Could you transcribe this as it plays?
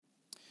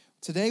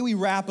Today we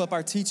wrap up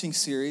our teaching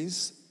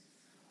series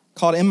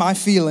called In My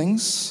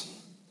Feelings,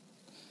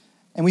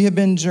 and we have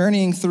been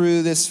journeying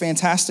through this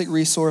fantastic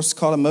resource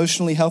called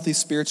Emotionally Healthy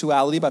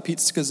Spirituality by Pete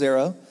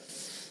Scazzero.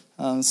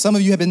 Some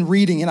of you have been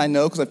reading it, I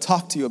know, because I've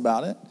talked to you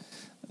about it.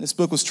 This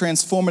book was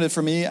transformative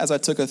for me as I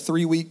took a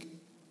 3-week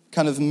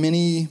kind of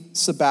mini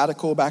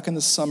sabbatical back in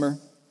the summer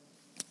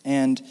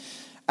and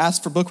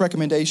asked for book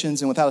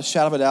recommendations, and without a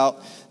shadow of a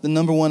doubt, the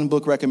number one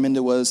book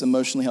recommended was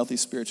Emotionally Healthy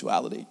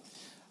Spirituality.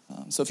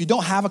 So if you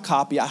don't have a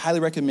copy, I highly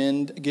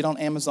recommend get on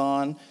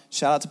Amazon.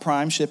 Shout out to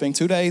Prime Shipping.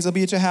 2 days, it'll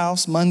be at your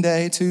house.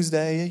 Monday,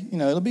 Tuesday,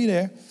 it'll be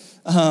there.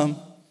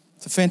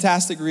 It's a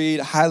fantastic read.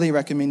 I highly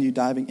recommend you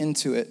diving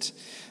into it.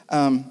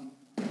 I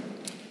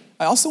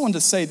also wanted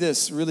to say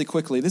this really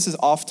quickly. This is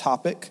off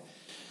topic,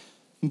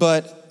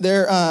 but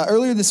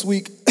earlier this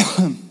week,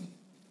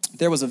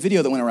 there was a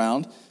video that went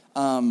around,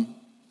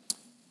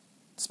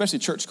 especially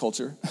church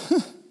culture,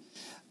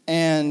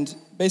 and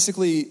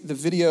basically the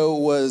video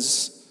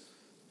was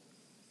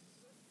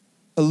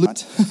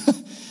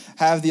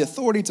have the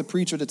authority to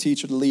preach or to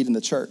teach or to lead in the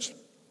church.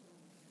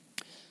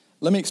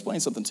 Let me explain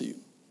something to you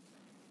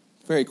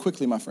very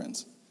quickly, my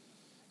friends.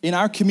 In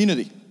our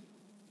community,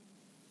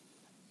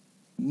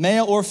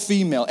 male or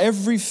female,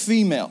 every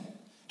female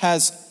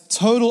has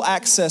total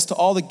access to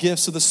all the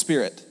gifts of the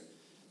Spirit,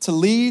 to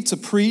lead, to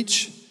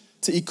preach,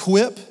 to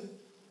equip,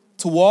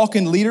 to walk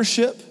in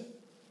leadership,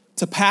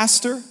 to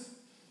pastor.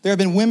 There have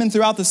been women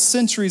throughout the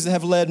centuries that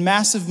have led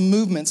massive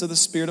movements of the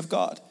Spirit of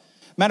God.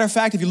 Matter of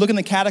fact, if you look in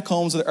the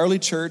catacombs of the early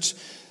church,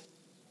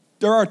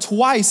 there are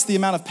twice the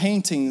amount of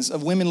paintings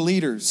of women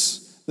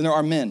leaders than there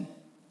are men.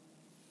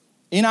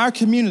 In our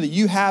community,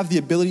 you have the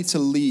ability to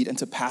lead and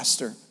to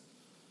pastor.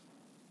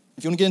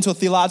 If you want to get into a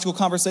theological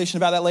conversation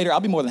about that later, I'll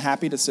be more than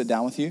happy to sit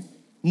down with you.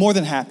 More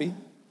than happy.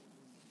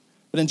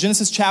 But in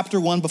Genesis chapter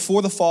 1,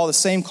 before the fall, the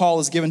same call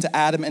is given to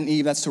Adam and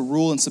Eve. That's to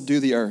rule and subdue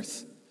the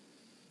earth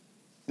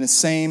in the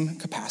same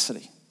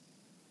capacity,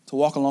 to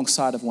walk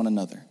alongside of one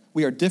another.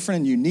 We are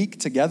different and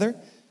unique together,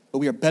 but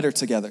we are better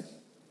together. And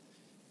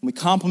we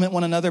complement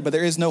one another, but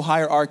there is no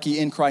hierarchy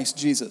in Christ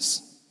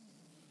Jesus.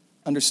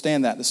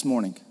 Understand that this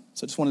morning.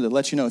 So I just wanted to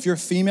let you know, if you're a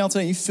female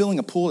today, you're feeling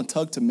a pull and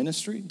tug to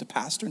ministry, to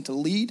pastor, and to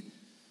lead,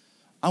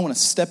 I want to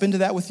step into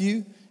that with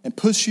you and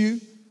push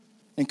you,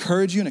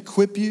 encourage you, and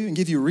equip you, and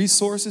give you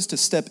resources to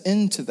step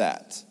into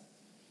that.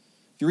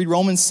 If you read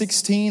Romans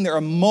 16, there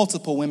are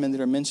multiple women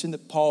that are mentioned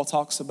that Paul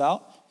talks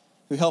about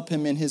who help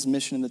him in his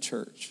mission in the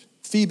church.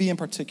 Phoebe in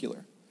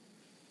particular.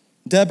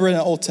 Deborah in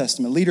the Old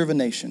Testament, leader of a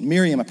nation.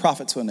 Miriam, a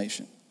prophet to a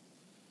nation.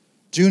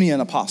 Junia, an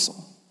apostle.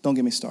 Don't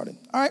get me started.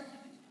 All right.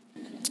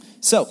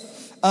 So,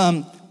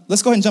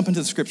 let's go ahead and jump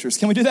into the scriptures.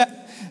 Can we do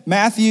that?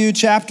 Matthew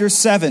chapter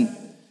 7.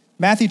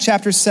 Matthew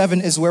chapter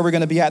 7 is where we're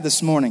going to be at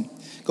this morning.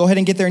 Go ahead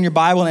and get there in your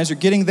Bible. And as you're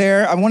getting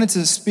there, I wanted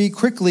to speak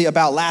quickly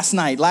about last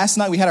night. Last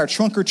night we had our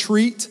trunk or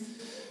treat.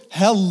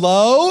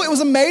 Hello. It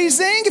was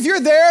amazing. If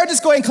you're there,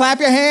 just go ahead and clap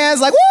your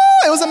hands like,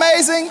 woo, it was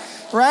amazing,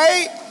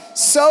 right?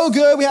 So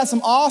good. We had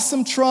some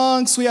awesome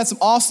trunks. We had some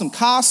awesome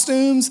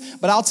costumes.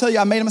 But I'll tell you,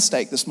 I made a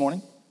mistake this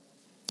morning.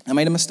 I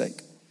made a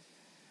mistake.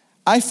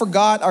 I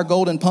forgot our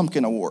Golden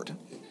Pumpkin Award.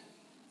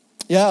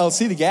 Yeah,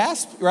 see the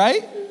gasp,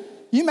 right?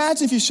 You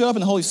imagine if you showed up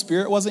and the Holy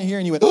Spirit wasn't here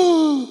and you went,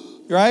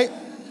 oh, right?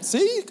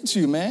 See, look at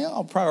you, man.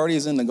 Our priority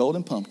is in the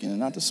Golden Pumpkin and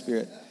not the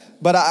Spirit.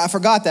 But I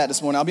forgot that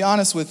this morning. I'll be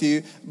honest with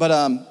you.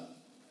 But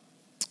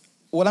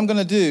what I'm going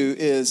to do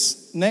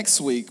is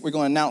next week, we're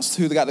going to announce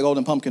who got the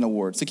Golden Pumpkin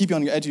Award to keep you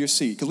on the edge of your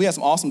seat because we had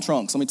some awesome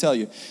trunks, let me tell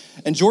you.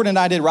 And Jordan and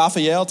I did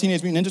Raphael,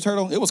 Teenage Mutant Ninja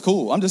Turtle. It was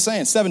cool. I'm just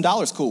saying,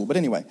 $7 cool. But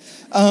anyway,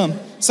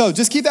 so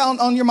just keep that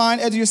on your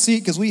mind, edge of your seat,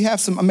 because we have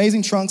some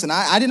amazing trunks. And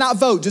I did not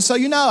vote, just so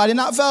you know, I did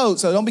not vote.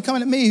 So don't be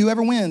coming at me,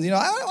 whoever wins.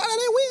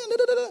 I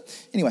didn't win.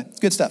 Anyway,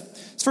 good stuff.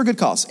 It's for a good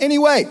cause.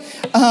 Anyway,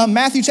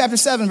 Matthew chapter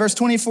 7, verse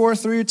 24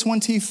 through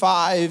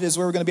 25 is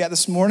where we're going to be at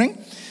this morning.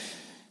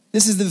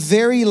 This is the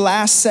very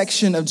last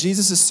section of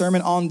Jesus'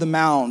 Sermon on the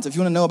Mount. If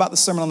you want to know about the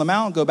Sermon on the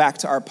Mount, go back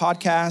to our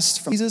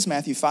podcast from Jesus,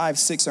 Matthew 5,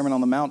 6, Sermon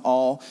on the Mount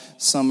all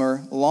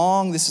summer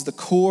long. This is the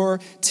core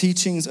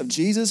teachings of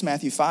Jesus,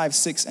 Matthew 5,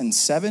 6, and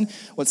 7.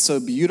 What's so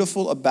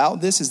beautiful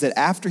about this is that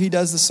after he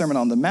does the Sermon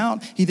on the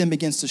Mount, he then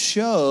begins to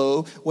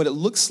show what it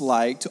looks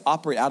like to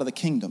operate out of the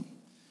kingdom.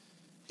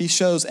 He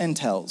shows and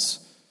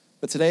tells.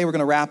 But today we're going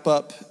to wrap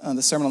up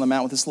the Sermon on the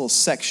Mount with this little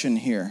section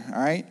here,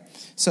 all right?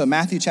 So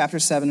Matthew chapter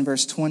 7,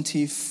 verse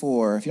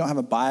 24. If you don't have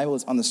a Bible,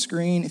 it's on the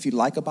screen. If you'd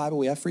like a Bible,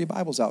 we have free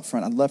Bibles out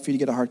front. I'd love for you to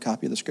get a hard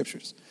copy of the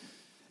scriptures.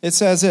 It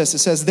says this. It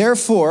says,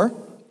 therefore,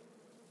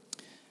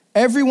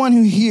 everyone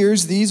who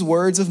hears these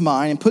words of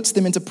mine and puts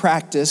them into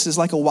practice is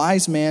like a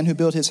wise man who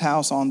built his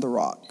house on the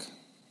rock.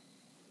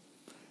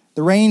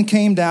 The rain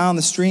came down,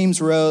 the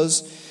streams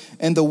rose,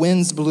 and the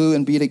winds blew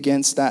and beat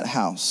against that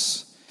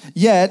house.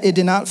 Yet it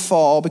did not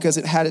fall because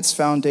it had its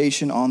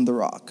foundation on the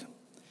rock.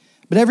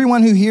 But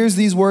everyone who hears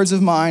these words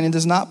of mine and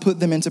does not put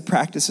them into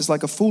practice is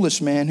like a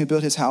foolish man who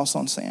built his house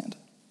on sand.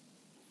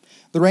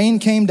 The rain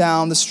came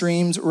down, the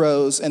streams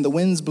rose, and the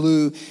winds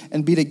blew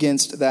and beat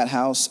against that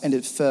house, and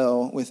it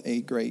fell with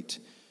a great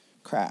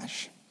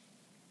crash.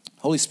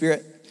 Holy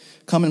Spirit,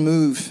 come and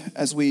move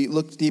as we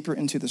look deeper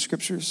into the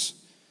scriptures.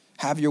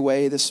 Have your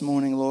way this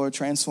morning, Lord.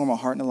 Transform our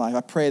heart and life.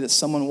 I pray that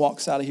someone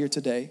walks out of here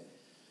today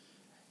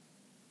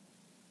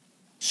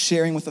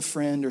sharing with a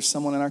friend or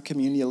someone in our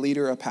community, a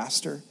leader, a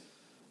pastor,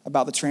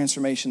 about the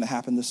transformation that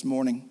happened this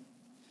morning.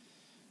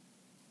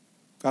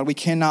 God, we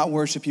cannot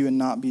worship you and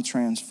not be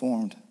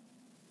transformed.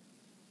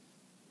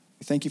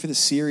 We thank you for the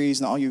series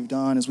and all you've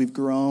done as we've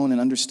grown in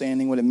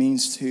understanding what it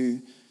means to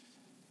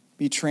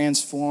be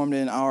transformed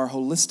in our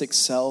holistic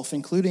self,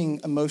 including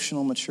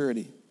emotional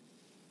maturity.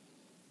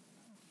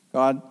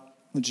 God,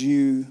 would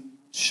you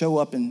show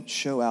up and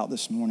show out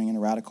this morning in a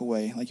radical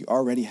way like you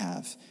already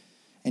have,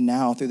 and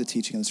now through the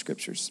teaching of the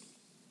scriptures.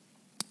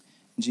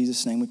 In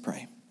Jesus' name we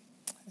pray.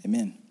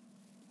 Amen.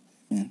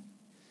 Amen.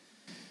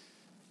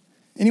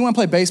 Anyone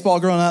play baseball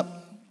growing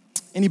up?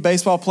 Any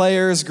baseball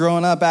players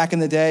growing up back in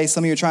the day?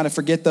 Some of you are trying to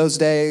forget those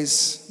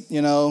days,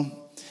 you know.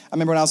 I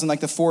remember when I was in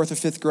like the 4th or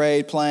 5th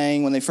grade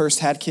playing, when they first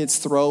had kids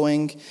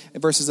throwing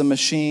versus a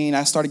machine,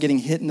 I started getting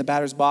hit in the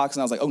batter's box,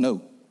 and I was like, oh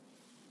no,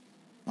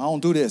 I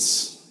don't do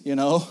this. You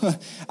know,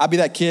 I'd be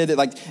that kid that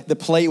like the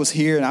plate was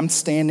here and I'm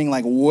standing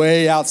like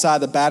way outside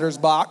the batter's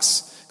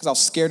box because I was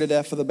scared to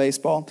death for the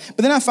baseball. But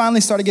then I finally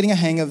started getting a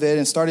hang of it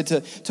and started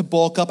to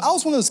bulk up. I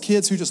was one of those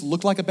kids who just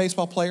looked like a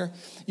baseball player.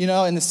 You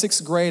know, in the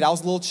 6th grade, I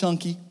was a little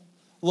chunky,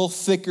 a little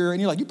thicker. And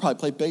you're like, you probably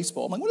play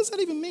baseball. I'm like, what does that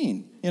even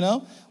mean? You know,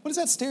 what does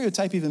that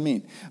stereotype even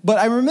mean? But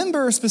I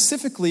remember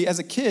specifically as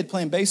a kid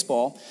playing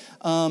baseball,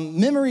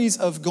 memories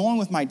of going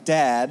with my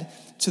dad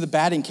to the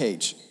batting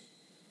cage.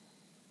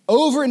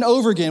 Over and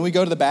over again, we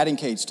go to the batting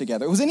cage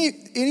together. Was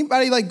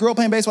anybody like grew up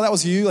playing baseball? That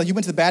was you? Like you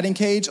went to the batting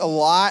cage a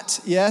lot?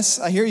 Yes,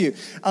 I hear you.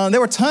 There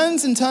were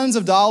tons and tons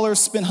of dollars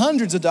spent,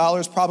 hundreds of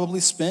dollars probably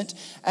spent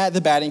at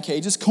the batting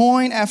cages.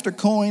 Coin after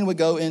coin would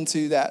go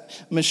into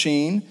that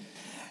machine.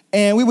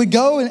 And we would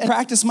go and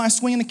practice my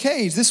swing in the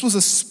cage. This was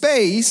a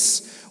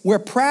space where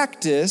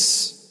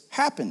practice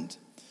happened,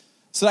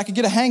 so that I could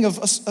get a hang of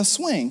a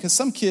swing. Because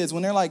some kids,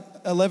 when they're like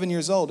 11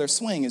 years old, their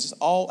swing is just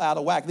all out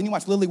of whack. Then you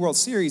watch Little League World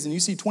Series and you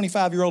see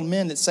 25-year-old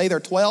men that say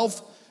they're 12.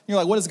 And you're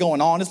like, what is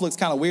going on? This looks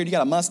kind of weird. You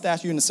got a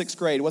mustache. You're in the 6th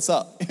grade. What's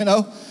up? You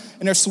know?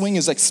 And their swing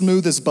is like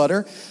smooth as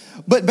butter.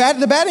 But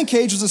the batting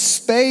cage was a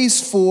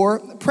space for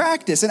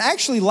practice. And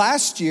actually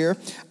last year,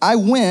 I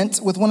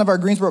went with one of our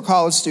Greensboro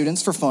College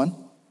students for fun.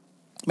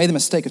 Made the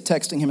mistake of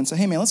texting him and say,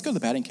 hey man, let's go to the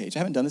batting cage. I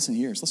haven't done this in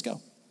years. Let's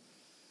go.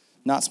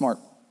 Not smart.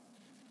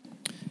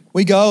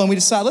 We go and we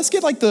decide, let's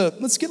get like a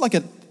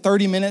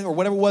 30-minute or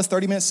whatever it was,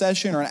 30-minute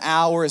session or an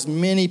hour, as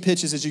many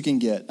pitches as you can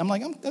get. I'm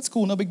like, that's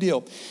cool, no big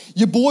deal.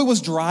 Your boy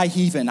was dry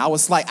heaving. I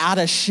was like out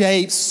of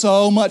shape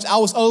so much. I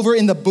was over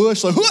in the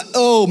bush like,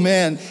 oh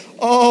man,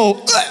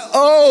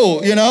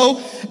 you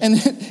know?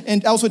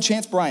 And I was with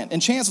Chance Bryant.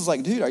 And Chance was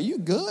like, dude, are you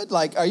good?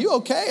 Like, are you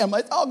okay? I'm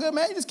like, oh good,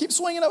 man, you just keep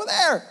swinging over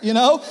there, you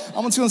know?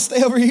 I'm just gonna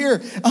stay over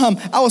here.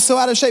 I was so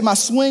out of shape. My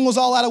swing was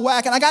all out of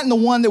whack. And I got into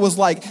one that was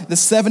like the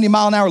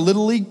 70-mile-an-hour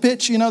Little League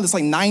pitch, you know, that's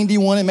like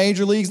 91 in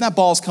major leagues. And that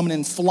ball's coming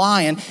in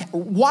flying.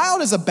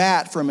 Wild as a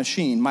bat for a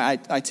machine, I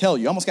tell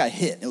you. I almost got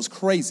hit. It was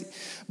crazy.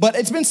 But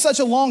it's been such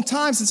a long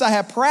time since I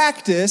had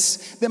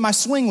practice that my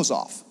swing was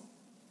off.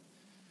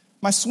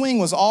 My swing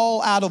was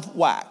all out of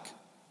whack.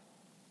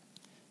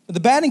 But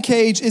the batting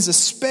cage is a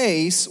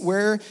space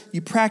where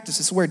you practice.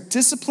 It's where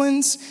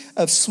disciplines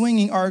of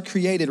swinging are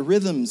created.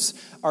 Rhythms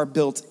are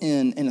built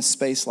in a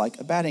space like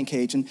a batting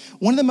cage. And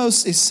one of the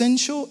most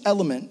essential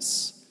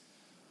elements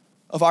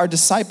of our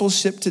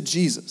discipleship to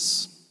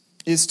Jesus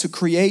is to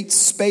create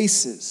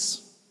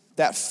spaces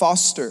that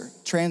foster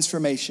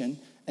transformation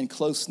and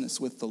closeness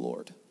with the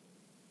Lord.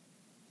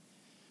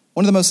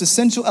 One of the most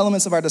essential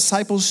elements of our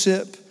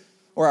discipleship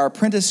or our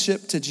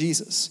apprenticeship to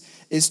Jesus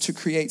is to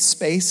create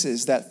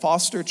spaces that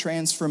foster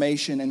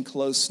transformation and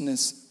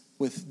closeness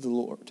with the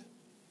Lord.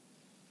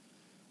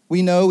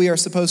 We know we are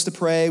supposed to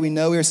pray. We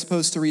know we are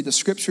supposed to read the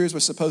scriptures.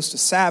 We're supposed to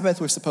Sabbath.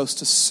 We're supposed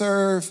to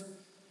serve.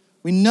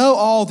 We know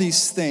all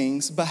these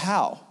things, but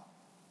how?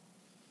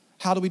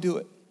 How do we do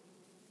it?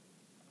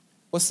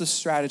 What's the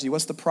strategy?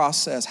 What's the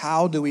process?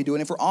 How do we do it?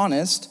 And if we're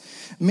honest,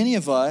 many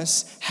of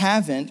us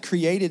haven't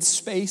created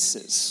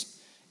spaces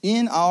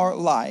in our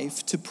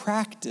life to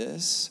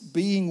practice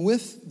being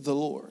with the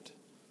Lord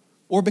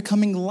or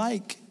becoming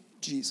like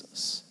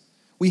Jesus.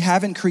 We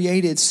haven't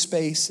created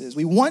spaces.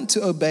 We want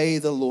to obey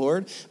the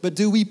Lord, but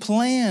do we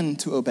plan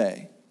to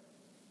obey?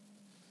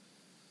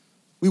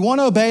 We want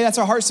to obey, that's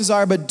our heart's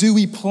desire, but do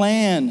we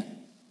plan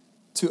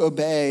to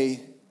obey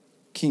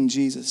King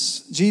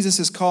Jesus? Jesus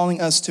is calling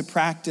us to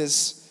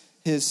practice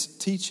his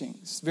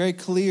teachings. Very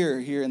clear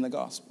here in the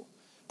gospel.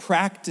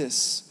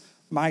 Practice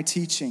my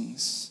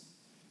teachings.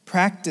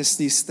 Practice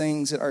these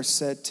things that are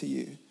said to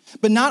you.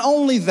 But not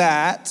only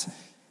that,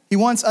 he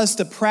wants us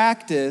to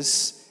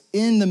practice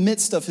in the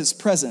midst of his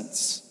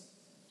presence.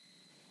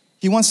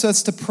 He wants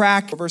us to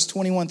practice, verse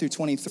 21 through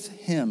 23,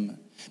 him.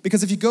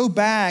 Because if you go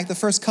back the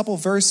first couple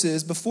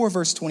verses before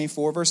verse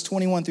 24, verse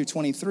 21 through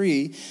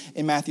 23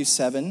 in Matthew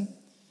 7,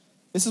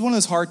 This is one of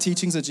those hard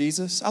teachings of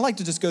Jesus. I like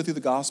to just go through the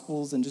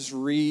Gospels and just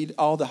read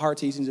all the hard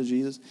teachings of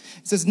Jesus.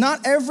 It says,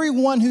 not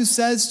everyone who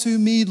says to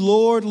me,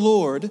 Lord,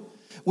 Lord,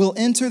 will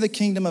enter the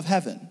kingdom of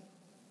heaven.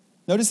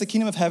 Notice the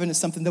kingdom of heaven is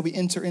something that we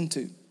enter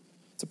into.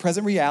 It's a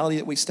present reality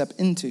that we step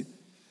into.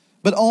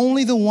 But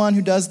only the one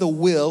who does the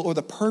will or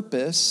the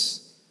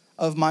purpose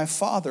of my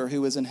Father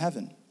who is in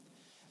heaven.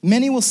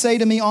 Many will say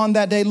to me on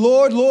that day,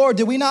 Lord, Lord,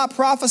 did we not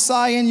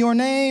prophesy in your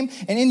name,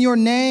 and in your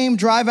name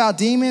drive out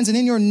demons, and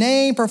in your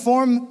name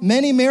perform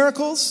many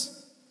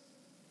miracles?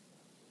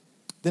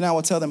 Then I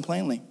will tell them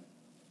plainly.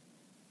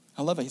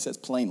 I love it, he says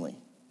plainly.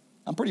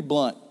 I'm pretty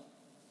blunt.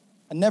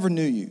 I never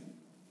knew you.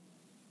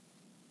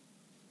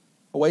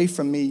 Away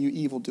from me, you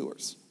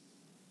evildoers.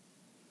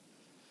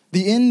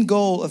 The end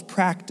goal of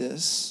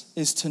practice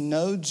is to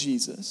know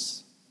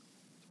Jesus,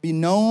 be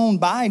known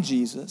by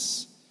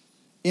Jesus,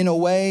 in a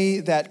way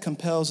that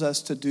compels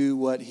us to do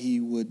what he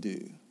would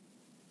do.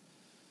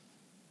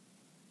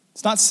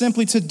 It's not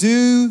simply to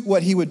do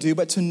what he would do,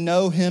 but to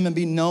know him and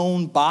be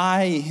known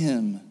by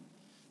him.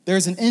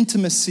 There's an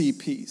intimacy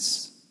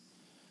piece.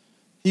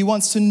 He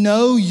wants to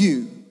know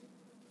you.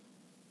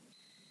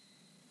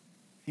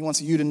 He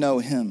wants you to know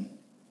him.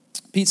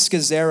 Pete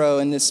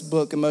Scazzaro, in this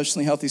book,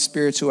 Emotionally Healthy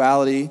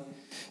Spirituality,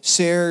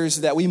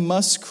 shares that we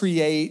must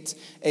create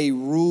a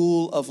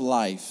rule of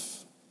life.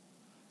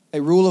 A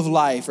rule of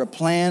life, or a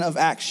plan of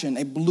action,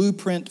 a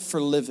blueprint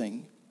for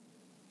living.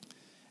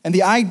 And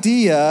the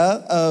idea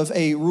of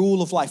a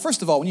rule of life,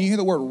 first of all, when you hear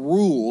the word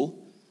rule,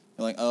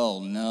 you're like,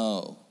 oh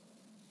no.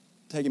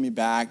 Taking me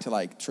back to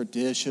like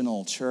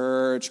traditional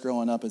church,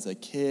 growing up as a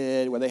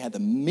kid, where they had the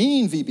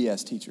mean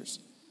VBS teachers.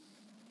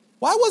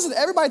 Why wasn't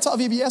everybody taught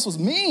VBS was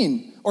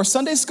mean? Or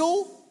Sunday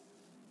school?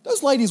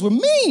 Those ladies were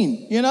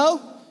mean, you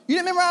know? You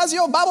didn't memorize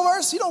your Bible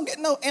verse? You don't get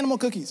no animal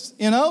cookies,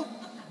 you know?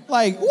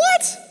 Like,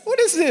 what? What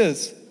is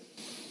this?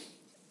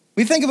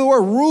 We think of the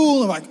word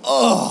rule and we're like,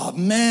 oh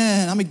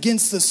man, I'm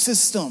against the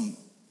system.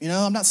 You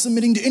know, I'm not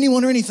submitting to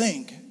anyone or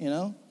anything, you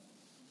know.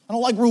 I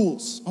don't like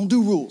rules. I don't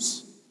do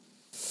rules.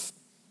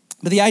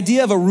 But the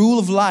idea of a rule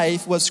of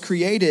life was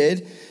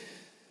created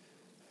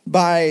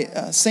by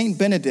Saint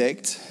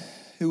Benedict,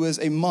 who was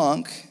a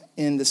monk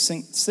in the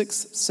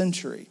 6th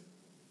century.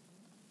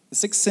 The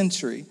 6th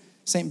century,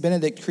 Saint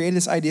Benedict created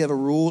this idea of a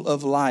rule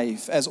of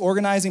life as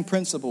organizing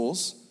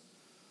principles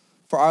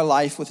for our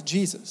life with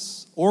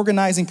Jesus.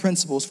 Organizing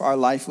principles for our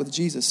life with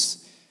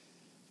Jesus.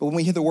 But when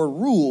we hear the word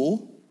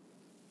rule,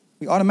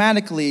 we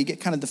automatically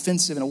get kind of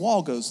defensive and a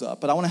wall goes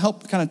up. But I want to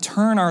help kind of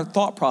turn our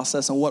thought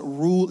process on what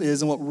rule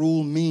is and what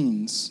rule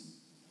means.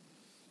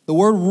 The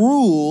word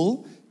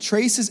rule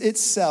traces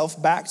itself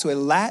back to a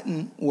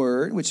Latin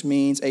word, which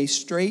means a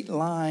straight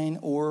line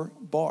or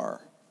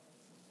bar.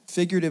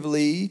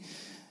 Figuratively,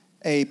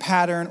 a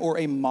pattern or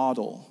a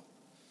model.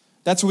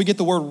 That's where we get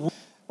the word rule.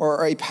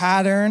 Or a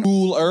pattern,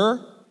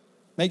 ruler,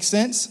 makes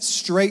sense?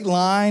 Straight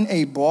line,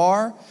 a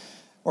bar,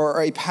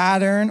 or a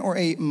pattern, or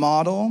a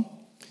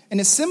model. And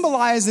it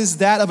symbolizes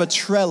that of a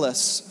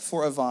trellis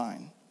for a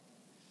vine.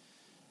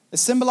 It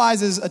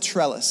symbolizes a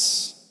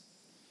trellis.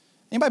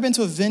 Anybody been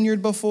to a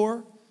vineyard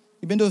before?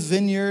 You've been to a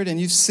vineyard and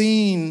you've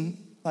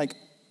seen like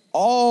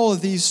all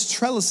of these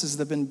trellises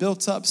that have been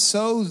built up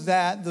so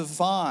that the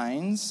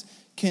vines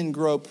can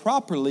grow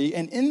properly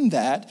and in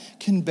that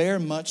can bear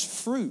much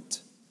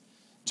fruit.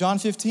 John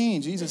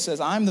 15, Jesus says,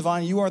 I'm the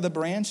vine, you are the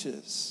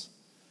branches.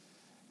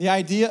 The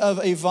idea of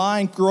a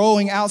vine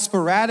growing out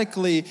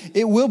sporadically,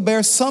 it will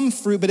bear some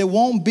fruit, but it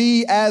won't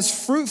be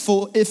as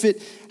fruitful if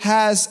it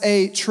has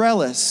a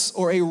trellis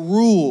or a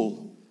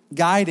rule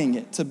guiding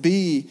it to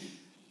be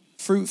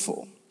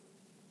fruitful.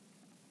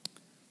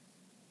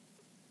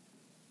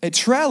 A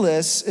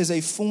trellis is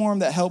a form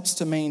that helps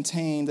to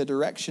maintain the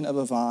direction of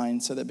a vine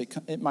so that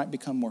it might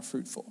become more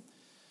fruitful.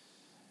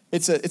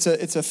 It's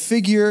a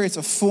figure, it's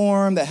a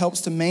form that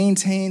helps to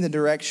maintain the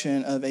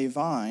direction of a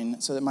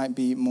vine so that it might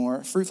be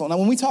more fruitful. Now,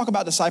 when we talk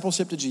about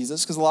discipleship to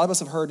Jesus, because a lot of us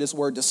have heard this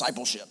word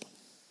discipleship,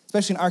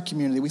 especially in our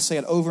community, we say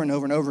it over and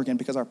over and over again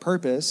because our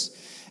purpose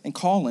and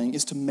calling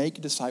is to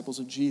make disciples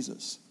of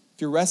Jesus.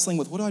 If you're wrestling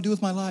with, what do I do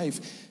with my life?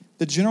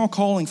 The general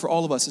calling for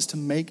all of us is to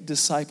make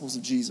disciples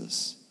of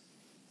Jesus.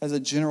 That's a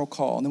general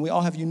call. And then we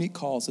all have unique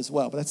calls as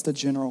well, but that's the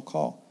general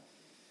call.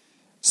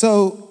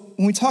 So,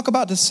 when we talk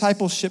about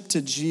discipleship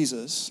to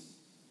Jesus,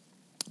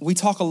 we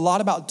talk a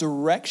lot about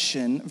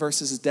direction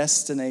versus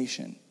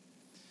destination.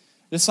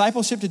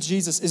 Discipleship to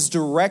Jesus is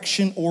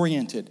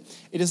direction-oriented.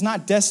 It is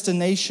not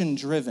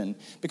destination-driven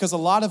because a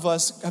lot of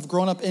us have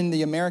grown up in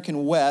the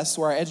American West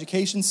where our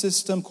education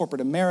system,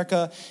 corporate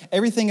America,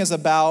 everything is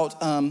about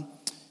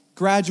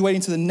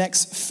graduating to the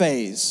next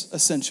phase,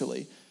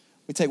 essentially.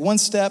 We take one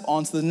step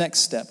onto the next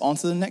step,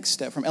 onto the next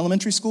step, from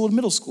elementary school to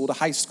middle school to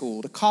high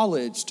school to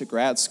college to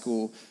grad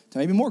school to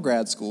maybe more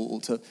grad school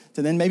to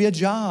then maybe a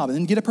job and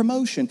then get a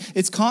promotion.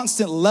 It's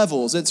constant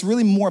levels. It's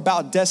really more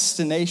about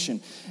destination.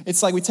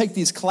 It's like we take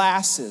these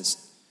classes,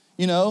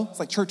 you know, it's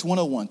like Church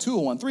 101,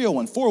 201,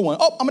 301, 401.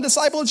 Oh, I'm a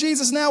disciple of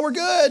Jesus now, we're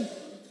good.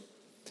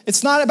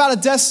 It's not about a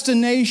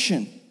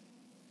destination.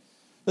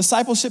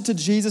 Discipleship to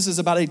Jesus is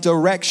about a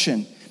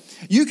direction.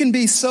 You can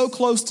be so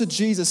close to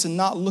Jesus and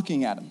not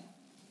looking at him.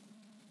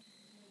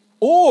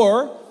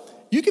 Or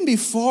you can be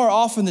far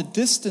off in the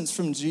distance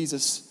from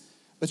Jesus,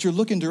 but you're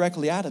looking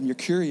directly at him. You're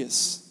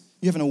curious.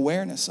 You have an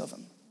awareness of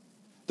him.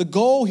 The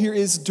goal here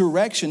is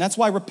direction. That's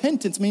why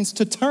repentance means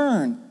to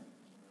turn,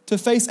 to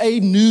face a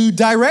new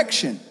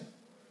direction.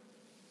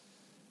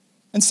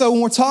 And so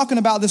when we're talking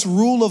about this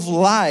rule of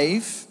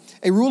life,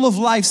 a rule of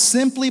life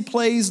simply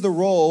plays the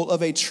role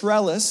of a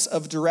trellis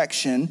of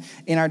direction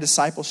in our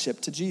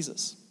discipleship to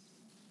Jesus.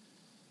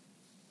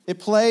 It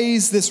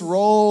plays this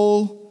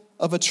role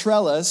of a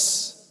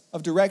trellis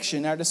of direction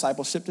in our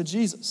discipleship to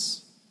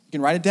Jesus. You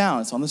can write it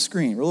down. It's on the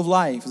screen. Rule of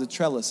life is a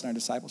trellis in our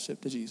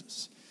discipleship to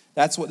Jesus.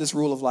 That's what this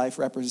rule of life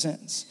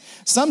represents.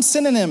 Some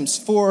synonyms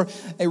for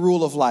a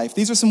rule of life.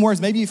 These are some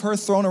words maybe you've heard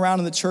thrown around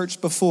in the church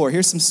before.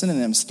 Here's some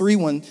synonyms.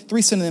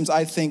 Three synonyms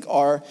I think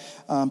are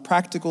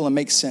practical and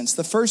make sense.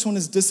 The first one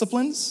is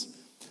disciplines.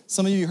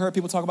 Some of you heard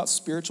people talk about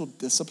spiritual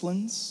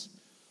disciplines.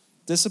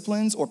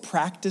 Disciplines or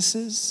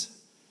practices.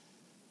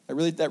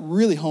 That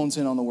really hones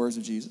in on the words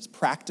of Jesus.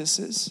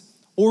 Practices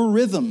or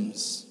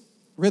rhythms.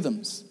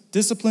 Rhythms.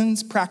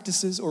 Disciplines,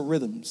 practices, or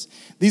rhythms.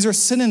 These are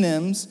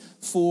synonyms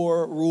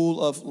for rule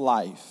of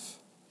life.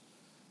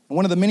 And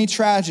one of the many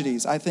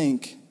tragedies, I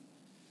think,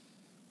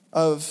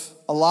 of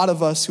a lot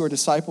of us who are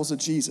disciples of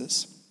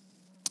Jesus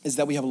is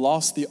that we have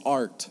lost the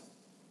art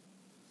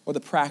or the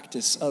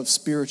practice of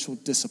spiritual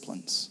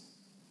disciplines.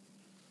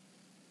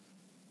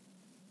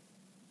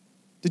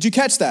 Did you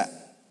catch that?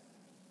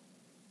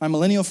 My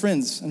millennial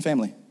friends and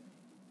family.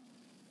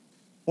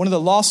 One of the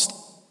lost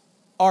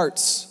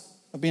arts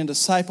of being a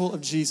disciple of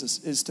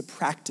Jesus is to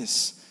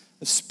practice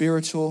the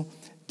spiritual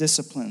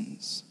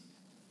disciplines.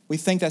 We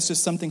think that's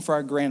just something for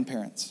our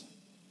grandparents.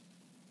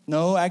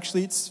 No,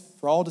 actually, it's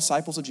for all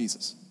disciples of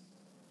Jesus.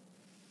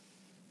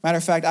 Matter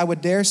of fact, I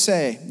would dare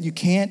say you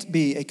can't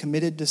be a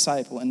committed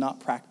disciple and not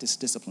practice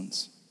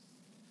disciplines.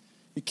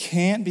 You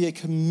can't be a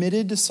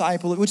committed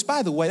disciple, which,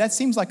 by the way, that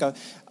seems like an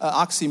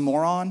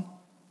oxymoron,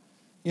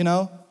 you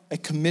know, a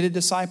committed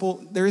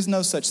disciple. There is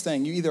no such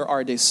thing. You either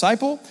are a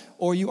disciple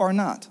or you are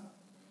not.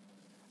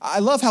 I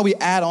love how we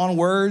add on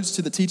words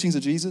to the teachings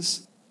of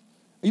Jesus.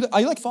 Are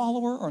you like a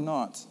follower or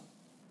not?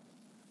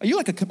 Are you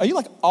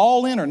like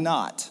all in or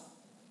not?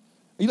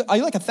 Are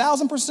you like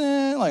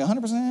 1,000%, like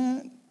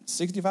 100%,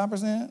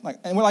 65%?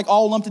 And we're like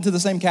all lumped into the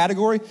same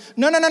category?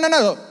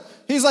 No.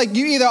 He's like,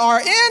 you either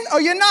are in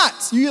or you're not.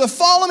 You either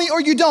follow me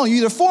or you don't. You're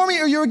either for me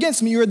or you're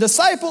against me. You're a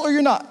disciple or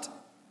you're not.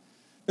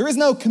 There is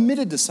no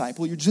committed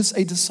disciple. You're just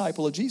a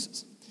disciple of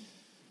Jesus.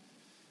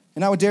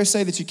 And I would dare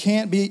say that you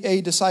can't be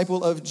a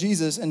disciple of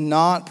Jesus and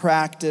not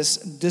practice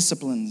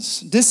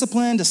disciplines.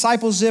 Discipline,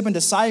 discipleship, and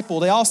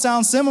disciple, they all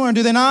sound similar,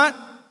 do they not?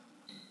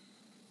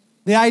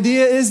 The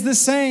idea is the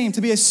same,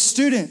 to be a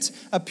student,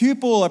 a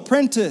pupil,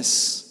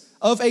 apprentice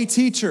of a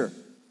teacher.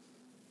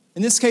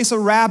 In this case, a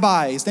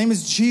rabbi. His name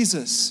is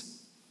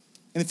Jesus.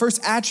 And the first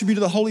attribute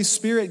of the Holy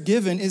Spirit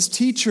given is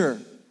teacher.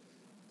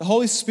 The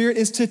Holy Spirit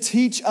is to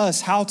teach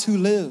us how to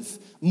live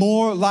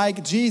more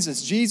like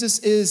Jesus. Jesus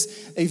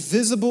is a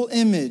visible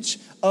image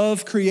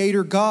of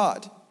Creator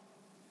God.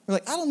 We're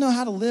like, I don't know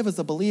how to live as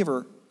a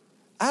believer.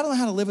 I don't know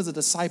how to live as a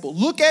disciple.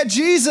 Look at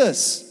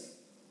Jesus.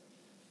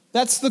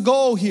 That's the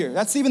goal here.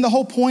 That's even the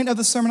whole point of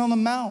the Sermon on the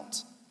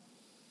Mount,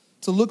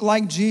 to look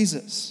like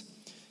Jesus.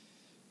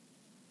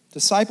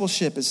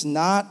 Discipleship is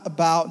not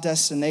about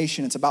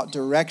destination, it's about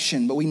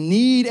direction. But we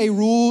need a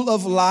rule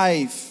of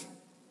life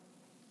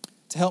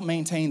to help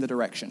maintain the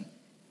direction.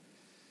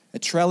 A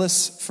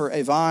trellis for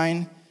a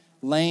vine,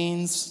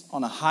 lanes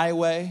on a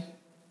highway,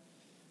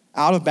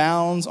 out of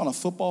bounds on a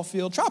football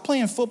field. Try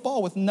playing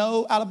football with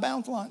no out of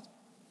bounds lines.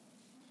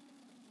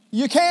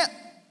 You can't.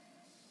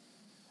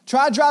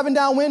 Try driving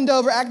down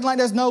Wendover acting like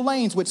there's no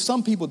lanes, which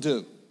some people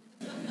do.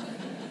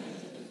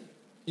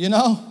 You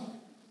know?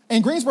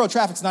 And Greensboro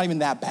traffic's not even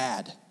that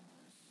bad.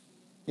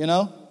 You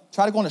know?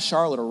 Try to go into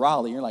Charlotte or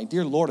Raleigh. You're like,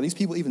 dear Lord, are these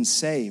people even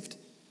saved?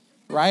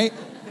 Right?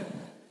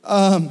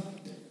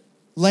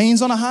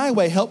 Lanes on a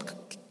highway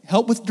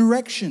help with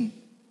direction.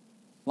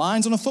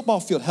 Lines on a football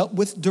field help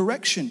with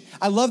direction.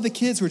 I love the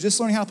kids who are just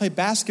learning how to play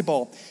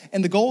basketball,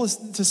 and the goal is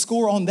to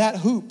score on that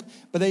hoop,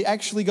 but they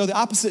actually go the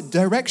opposite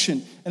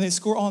direction, and they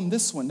score on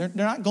this one. They're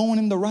not going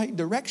in the right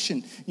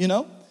direction, you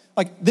know?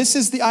 Like, this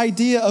is the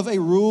idea of a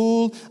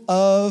rule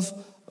of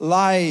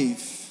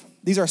life.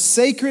 These are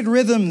sacred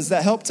rhythms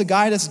that help to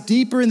guide us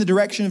deeper in the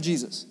direction of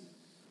Jesus.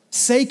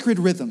 Sacred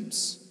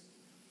rhythms.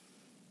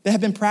 They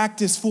have been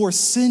practiced for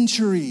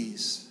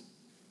centuries.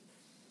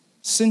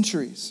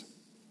 Centuries.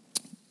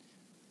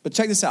 But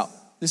check this out.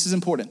 This is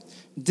important.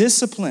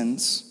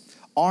 Disciplines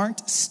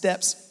aren't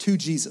steps to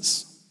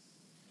Jesus,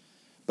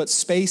 but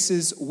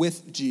spaces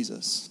with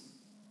Jesus.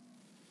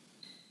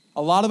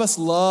 A lot of us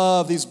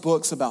love these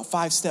books about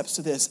 5 steps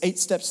to this, 8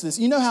 steps to this.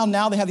 You know how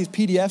now they have these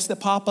PDFs that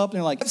pop up and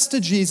they're like, steps to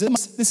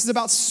Jesus. This is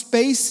about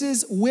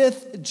spaces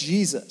with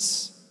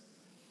Jesus.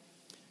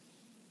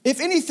 If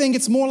anything,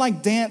 it's more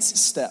like dance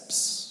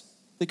steps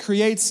that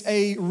creates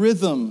a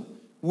rhythm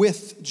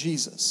with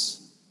Jesus.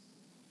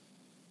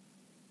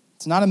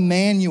 It's not a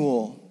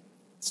manual.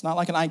 It's not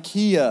like an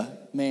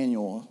IKEA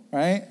manual,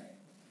 right?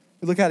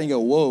 We look at it and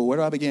go, whoa, where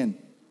do I begin?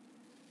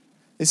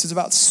 This is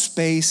about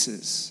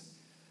spaces.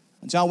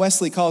 John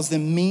Wesley calls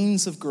them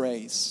means of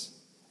grace.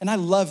 And I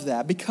love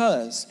that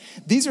because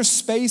these are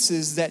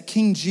spaces that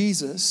King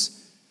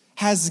Jesus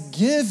has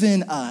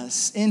given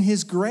us in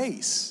his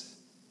grace.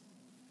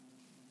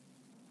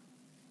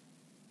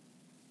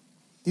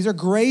 These are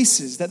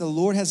graces that the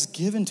Lord has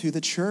given to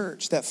the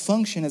church that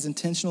function as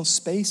intentional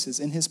spaces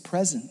in his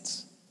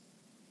presence.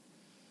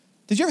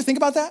 Did you ever think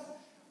about that?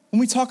 When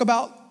we talk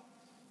about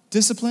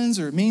disciplines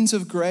or means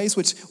of grace,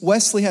 which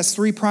Wesley has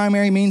 3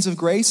 primary means of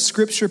grace: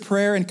 scripture,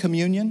 prayer, and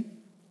communion.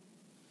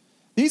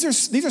 These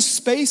are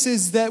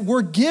spaces that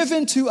were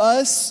given to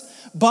us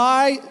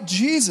by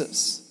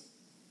Jesus,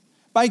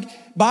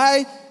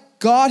 by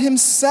God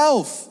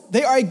himself.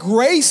 They are a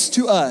grace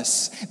to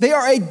us. They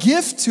are a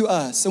gift to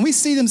us. And we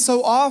see them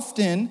so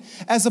often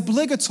as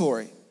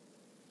obligatory.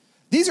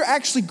 These are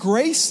actually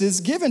graces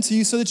given to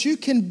you so that you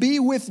can be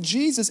with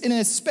Jesus in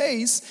a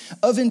space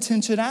of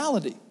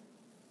intentionality.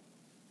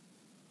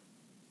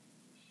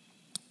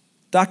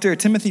 Dr.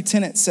 Timothy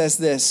Tennant says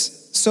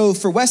this: so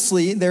for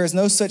Wesley, there is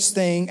no such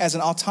thing as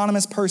an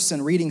autonomous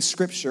person reading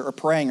scripture or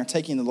praying or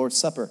taking the Lord's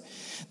Supper.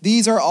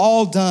 These are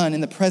all done in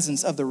the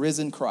presence of the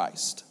risen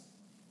Christ.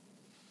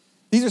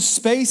 These are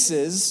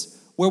spaces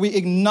where we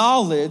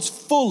acknowledge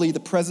fully the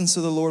presence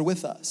of the Lord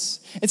with us.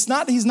 It's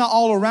not that he's not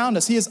all around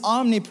us. He is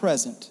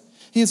omnipresent.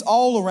 He is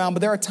all around, but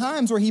there are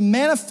times where he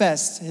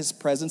manifests his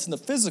presence in the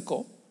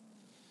physical,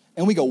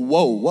 and we go,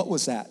 whoa, what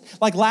was that?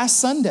 Like last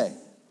Sunday.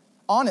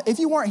 If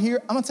you weren't here,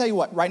 I'm going to tell you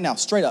what, right now,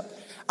 straight up.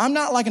 I'm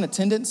not like an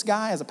attendance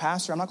guy as a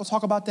pastor. I'm not going to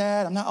talk about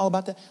that. I'm not all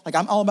about that. Like,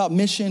 I'm all about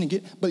mission,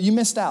 but you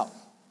missed out.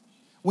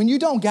 When you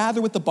don't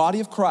gather with the body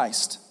of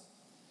Christ,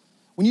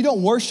 when you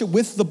don't worship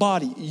with the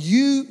body,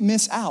 you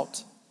miss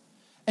out.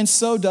 And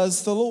so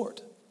does the Lord.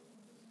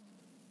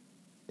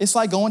 It's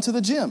like going to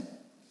the gym.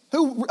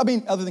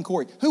 Other than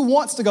Corey, who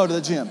wants to go to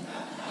the gym?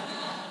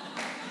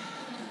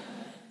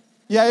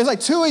 Yeah, it's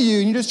like 2 of you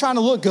and you're just trying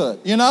to look good,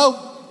 you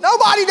know?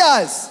 Nobody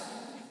does.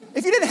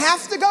 If you didn't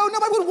have to go,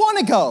 nobody would want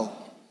to go.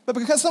 But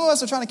because some of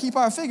us are trying to keep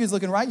our figures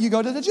looking right, you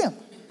go to the gym.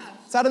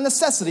 It's out of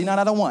necessity, not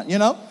out of want, you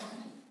know?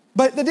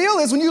 But the deal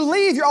is when you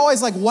leave, you're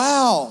always like,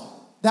 wow,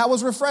 that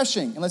was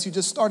refreshing. Unless you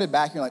just started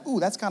back and you're like,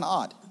 ooh, that's kind of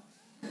odd.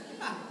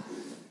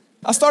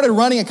 I started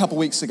running a couple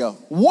weeks ago.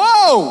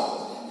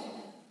 Whoa!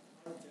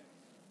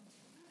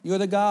 You're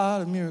the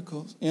God of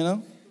miracles, you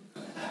know?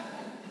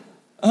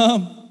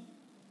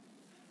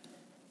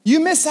 You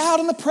miss out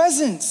on the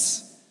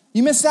presence.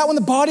 You miss out when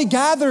the body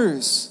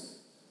gathers.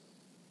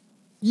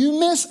 You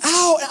miss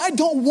out. I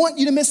don't want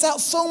you to miss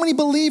out. So many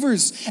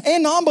believers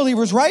and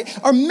non-believers, right,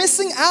 are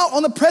missing out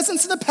on the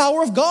presence and the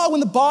power of God when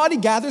the body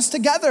gathers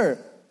together.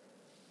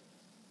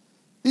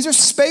 These are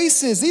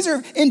spaces. These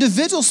are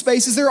individual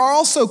spaces. There are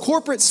also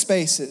corporate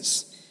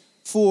spaces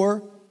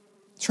for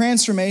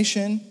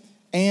transformation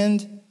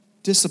and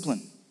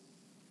discipline.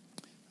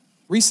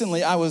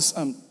 Recently, I was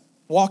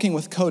walking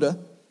with Coda,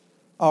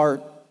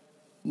 our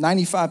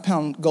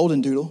 95-pound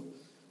golden doodle,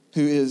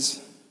 who is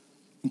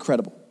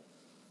incredible.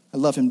 I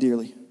love him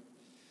dearly.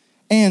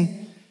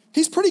 And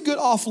he's pretty good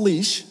off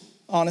leash,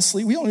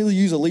 honestly. We don't really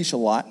use a leash a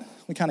lot.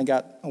 We kind of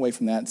got away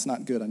from that. It's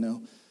not good, I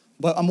know.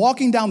 But I'm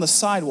walking down the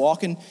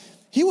sidewalk, and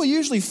he will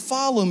usually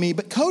follow me,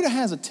 but Coda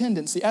has a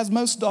tendency, as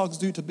most dogs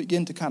do, to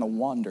begin to kind of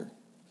wander.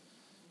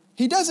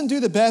 He doesn't do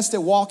the best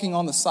at walking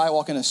on the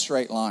sidewalk in a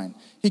straight line.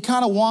 He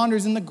kind of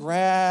wanders in the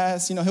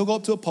grass. You know, he'll go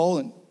up to a pole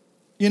and,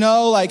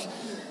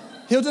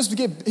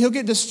 he'll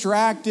get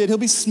distracted. He'll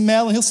be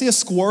smelling. He'll see a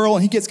squirrel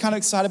and he gets kind of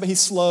excited, but he's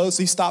slow,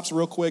 so he stops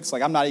real quick. It's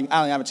like, I don't even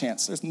have a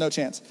chance. There's no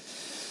chance.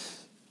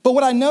 But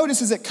what I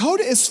notice is that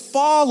Coda is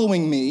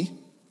following me,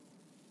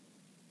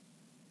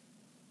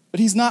 but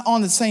he's not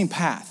on the same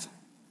path.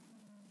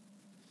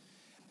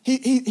 He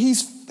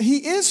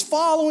is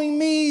following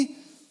me,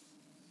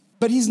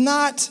 but he's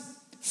not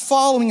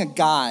following a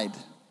guide.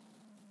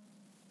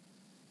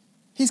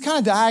 He's kind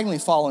of diagonally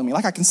following me.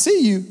 Like, I can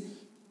see you.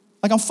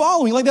 Like, I'm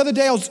following. Like, the other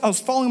day, I was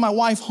following my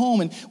wife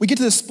home, and we get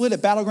to the split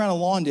at Battleground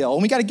and Lawndale,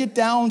 and we got to get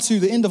down to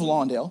the end of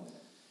Lawndale.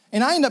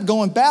 And I end up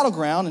going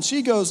Battleground, and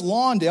she goes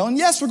Lawndale. And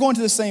yes, we're going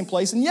to the same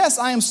place. And yes,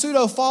 I am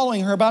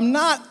pseudo-following her, but I'm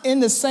not in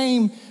the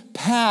same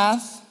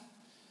path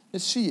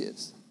that she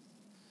is.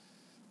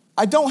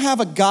 I don't have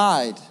a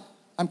guide.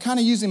 I'm kind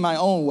of using my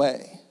own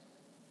way.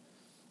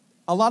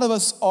 A lot of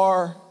us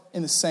are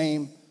in the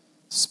same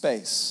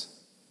space.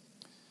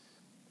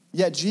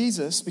 Yet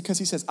Jesus, because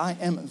he says, I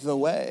am the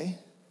way,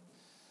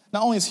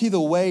 not only is he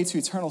the way to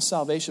eternal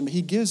salvation, but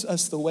he gives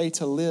us the way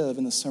to live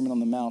in the Sermon on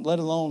the Mount, let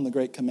alone the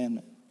Great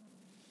Commandment.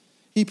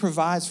 He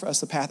provides for us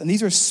the path. And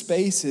these are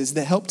spaces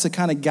that help to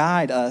kind of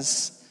guide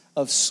us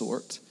of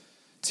sort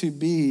to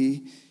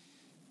be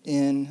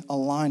in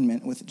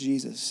alignment with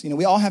Jesus. You know,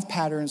 we all have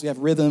patterns, we have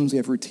rhythms, we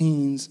have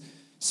routines,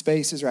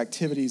 spaces or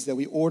activities that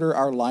we order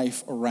our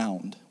life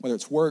around, whether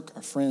it's work,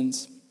 our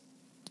friends,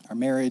 our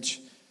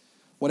marriage,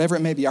 whatever it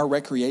may be, our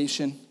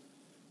recreation,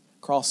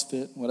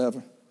 CrossFit,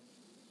 whatever.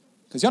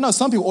 Because y'all know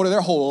some people order their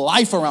whole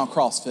life around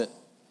CrossFit.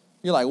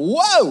 You're like,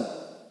 whoa!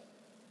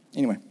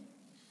 Anyway.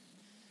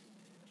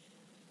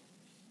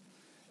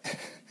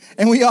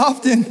 And we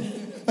often,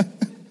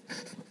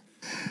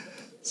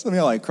 some of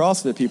y'all like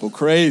CrossFit people,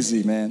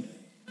 crazy, man.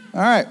 All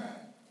right.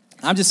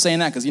 I'm just saying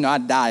that because,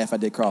 I'd die if I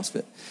did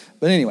CrossFit.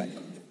 But anyway,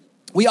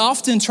 we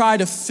often try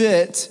to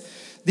fit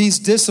these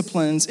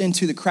disciplines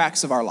into the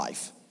cracks of our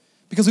life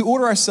because we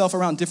order ourselves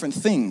around different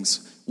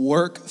things,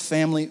 work,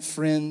 family,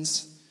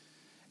 friends.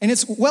 And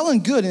it's well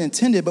and good and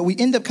intended, but we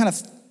end up kind of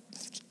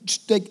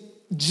like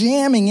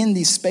jamming in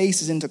these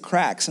spaces into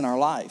cracks in our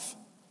life.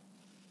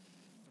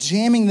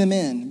 Jamming them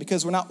in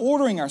because we're not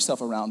ordering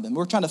ourselves around them.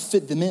 We're trying to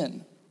fit them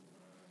in.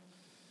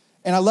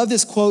 And I love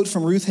this quote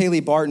from Ruth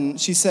Haley Barton.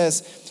 She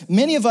says,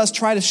 many of us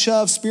try to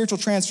shove spiritual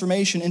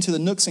transformation into the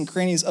nooks and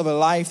crannies of a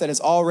life that is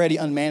already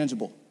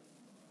unmanageable,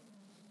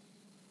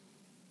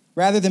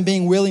 rather than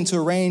being willing to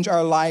arrange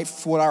our life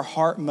for what our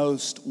heart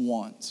most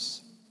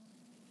wants.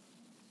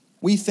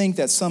 We think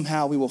that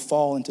somehow we will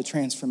fall into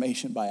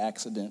transformation by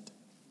accident.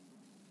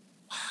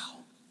 Wow.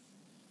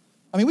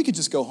 I mean, we could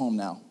just go home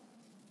now.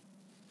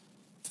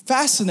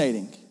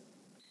 Fascinating.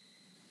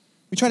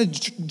 We try to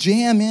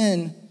jam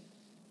in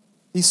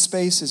these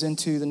spaces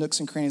into the nooks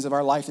and crannies of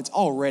our life that's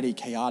already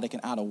chaotic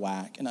and out of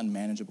whack and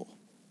unmanageable.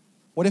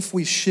 What if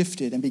we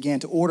shifted and began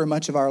to order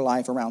much of our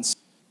life around?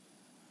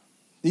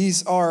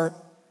 These are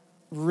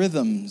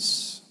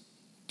rhythms.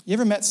 You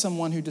ever met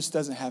someone who just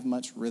doesn't have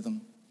much rhythm?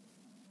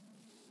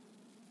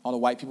 All the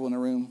white people in the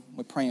room,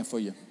 we're praying for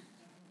you.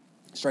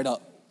 Straight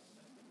up.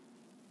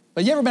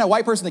 But you ever been a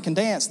white person that can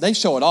dance? They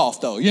show it off,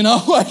 though,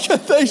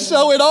 Like, they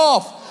show it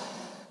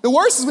off. The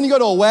worst is when you go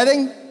to a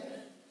wedding,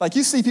 like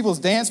you see people's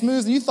dance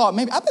moves, and you thought,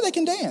 maybe, I bet they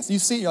can dance. You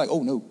see it, you're like,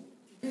 oh, no.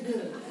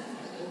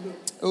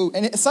 Oh,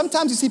 and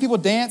sometimes you see people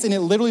dance, and it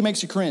literally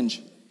makes you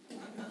cringe.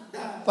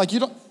 Like,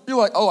 you're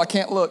like, oh, I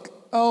can't look.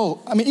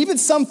 Oh, I mean, even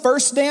some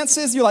first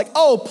dances, you're like,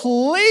 oh,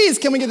 please,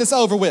 can we get this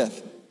over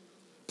with?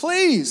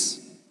 Please.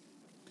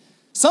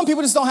 Some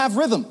people just don't have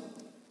rhythm.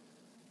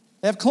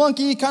 They have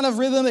clunky kind of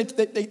rhythm.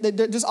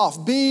 They're just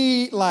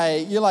offbeat.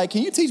 Like, you're like,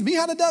 can you teach me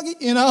how to Dougie?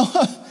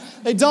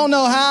 They don't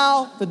know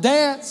how to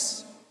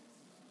dance.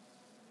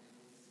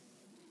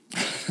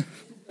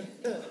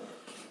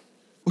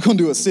 We're going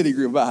to do a city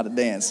group about how to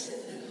dance.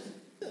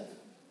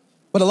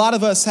 But a lot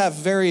of us have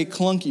very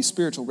clunky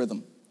spiritual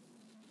rhythm.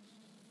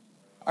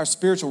 Our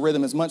spiritual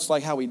rhythm is much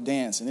like how we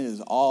dance, and it is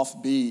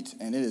offbeat,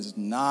 and it is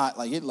not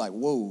like,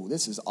 whoa,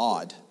 this is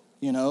odd,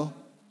 Y'all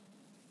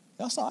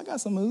saw I got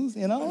some moves,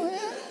 It's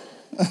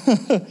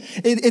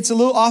a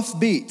little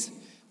offbeat.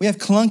 We have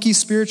clunky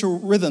spiritual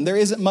rhythm. There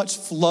isn't much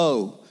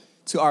flow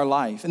to our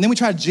life. And then we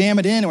try to jam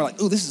it in, and we're like,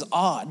 oh, this is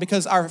odd,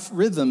 because our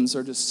rhythms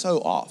are just so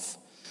off.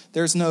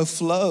 There's no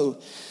flow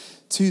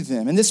to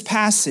them. In this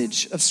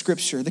passage of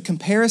Scripture, the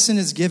comparison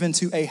is given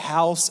to a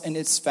house and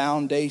its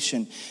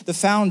foundation. The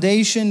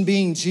foundation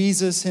being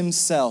Jesus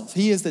himself.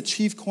 He is the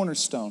chief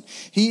cornerstone.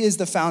 He is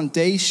the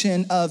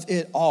foundation of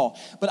it all.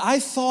 But I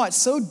thought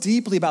so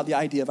deeply about the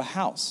idea of a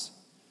house.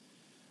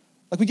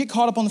 Like we get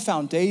caught up on the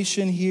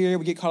foundation here.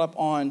 We get caught up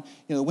on,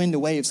 the wind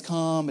and waves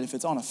come, but if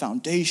it's on a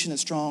foundation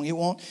that's strong, it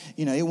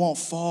won't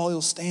fall.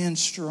 It'll stand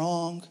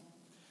strong.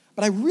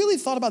 But I really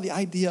thought about the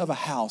idea of a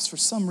house for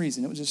some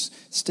reason. It was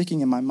just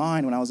sticking in my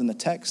mind when I was in the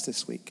text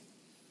this week.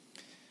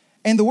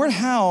 And the word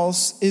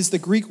house is the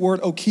Greek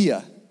word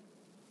oikia.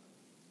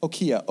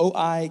 Oikia,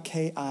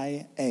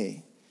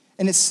 O-I-K-I-A.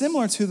 And it's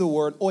similar to the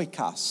word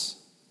oikos.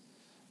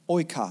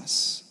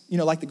 Oikos.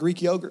 Like the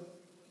Greek yogurt.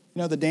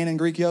 The Dannon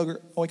Greek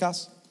yogurt,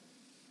 oikos.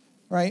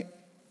 Right?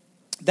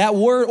 That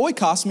word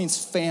oikos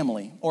means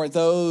family or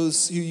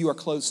those who you are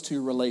close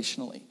to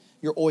relationally.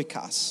 Your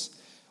oikos.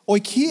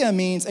 Oikia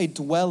means a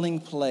dwelling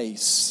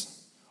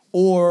place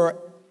or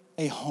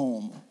a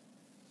home.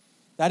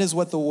 That is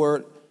what the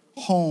word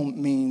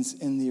home means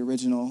in the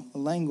original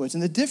language.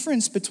 And the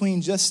difference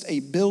between just a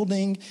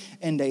building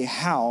and a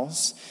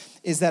house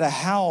is that a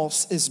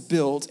house is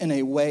built in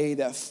a way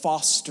that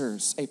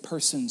fosters a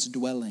person's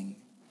dwelling.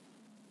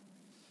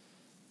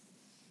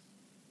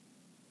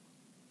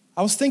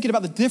 I was thinking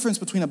about the difference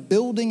between a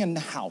building and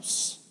a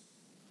house.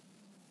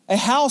 A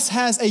house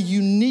has a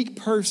unique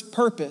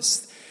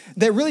purpose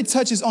that really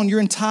touches on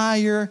your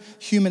entire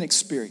human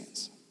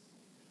experience.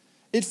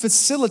 It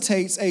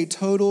facilitates a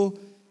total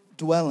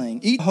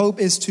dwelling. Each hope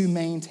is to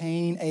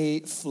maintain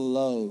a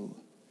flow.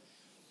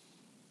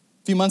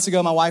 A few months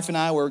ago, my wife and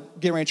I were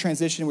getting ready to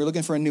transition. We were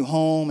looking for a new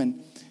home,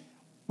 and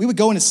we would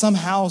go into some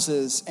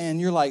houses,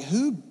 and you're like,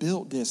 who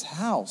built this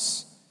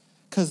house?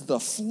 Because the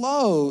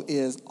flow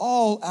is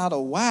all out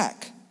of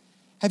whack.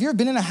 Have you ever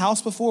been in a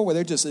house before where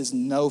there just is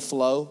no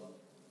flow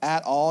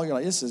at all? You're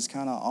like, this is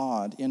kind of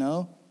odd,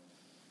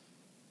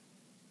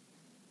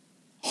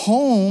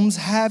 Homes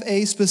have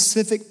a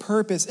specific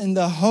purpose, and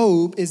the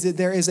hope is that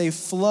there is a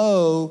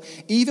flow,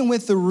 even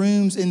with the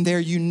rooms in their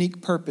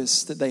unique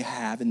purpose that they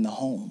have in the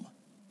home.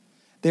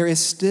 There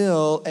is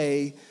still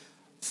a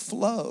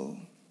flow.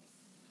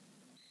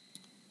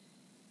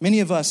 Many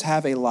of us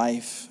have a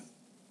life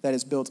that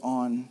is built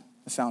on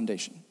the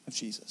foundation of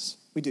Jesus.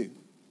 We do.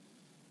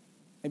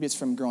 Maybe it's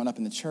from growing up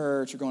in the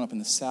church or growing up in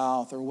the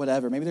South or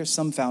whatever. Maybe there's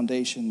some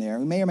foundation there.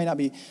 We may or may not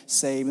be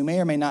saved. We may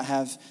or may not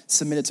have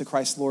submitted to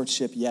Christ's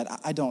lordship yet.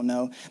 I don't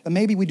know. But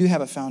maybe we do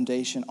have a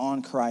foundation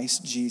on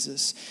Christ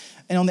Jesus.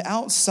 And on the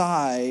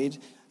outside,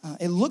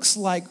 it looks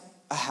like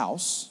a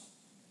house,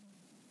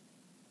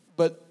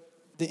 but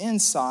the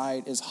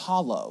inside is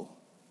hollow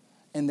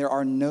and there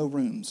are no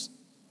rooms.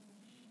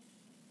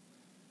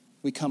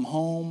 We come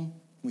home,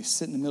 we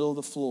sit in the middle of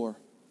the floor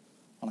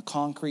on a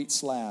concrete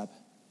slab.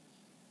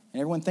 And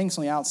everyone thinks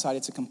on the outside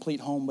it's a complete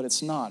home, but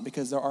it's not,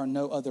 because there are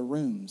no other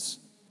rooms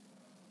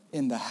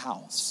in the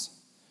house.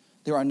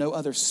 There are no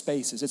other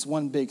spaces. It's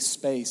one big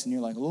space, and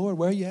you're like, Lord,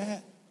 where are you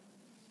at?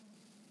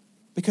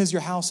 Because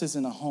your house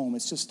isn't a home.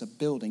 It's just a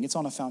building. It's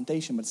on a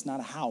foundation, but it's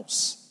not a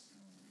house.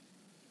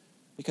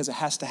 Because it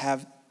has to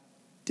have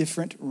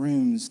different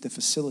rooms to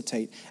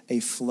facilitate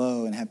a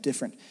flow and have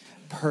different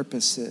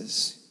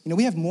purposes. You know,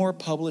 we have more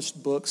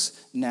published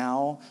books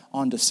now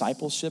on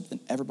discipleship than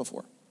ever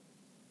before.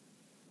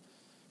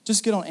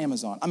 Just get on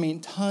Amazon. I mean,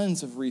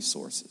 tons of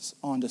resources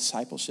on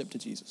discipleship to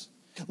Jesus,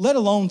 let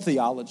alone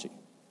theology.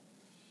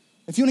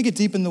 If you want to get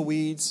deep in the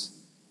weeds,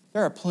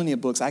 there are plenty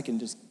of books I can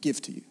just give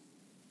to you.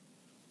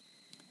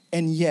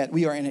 And yet,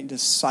 we are in a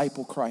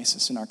disciple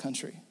crisis in our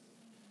country.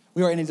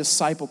 We are in a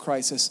disciple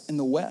crisis in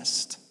the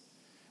West.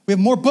 We have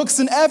more books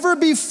than ever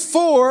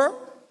before,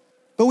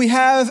 but we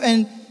have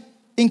an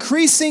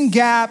increasing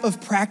gap of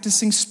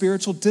practicing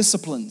spiritual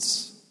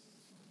disciplines.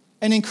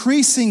 An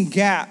increasing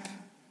gap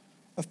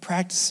of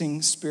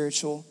practicing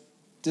spiritual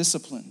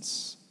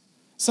disciplines.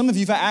 Some of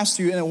you, if I asked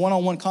you in a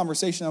one-on-one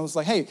conversation, I was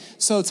like, hey,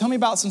 so tell me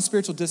about some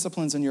spiritual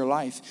disciplines in your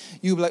life.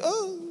 You'd be like,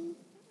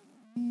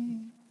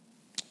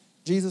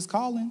 Jesus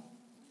calling.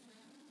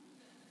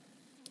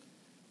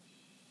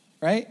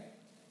 Right?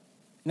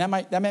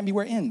 And that might be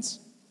where it ends.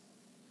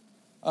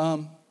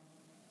 Some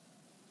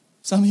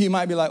of you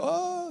might be like,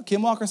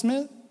 Kim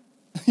Walker-Smith,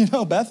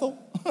 Bethel,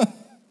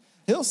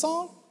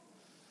 Hillsong.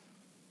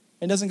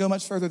 It doesn't go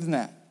much further than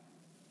that.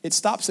 It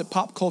stops at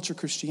pop culture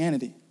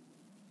Christianity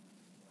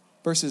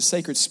versus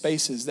sacred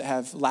spaces that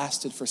have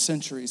lasted for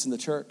centuries in the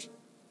church.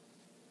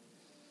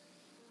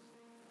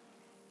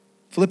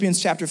 Philippians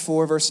chapter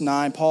 4, verse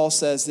 9, Paul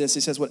says this. He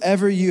says,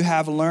 whatever you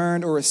have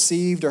learned or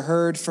received or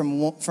heard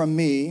from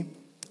me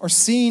or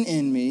seen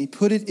in me,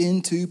 put it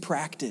into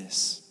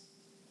practice.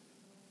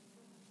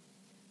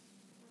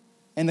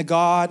 And the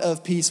God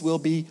of peace will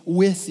be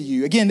with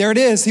you. Again, there it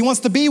is. He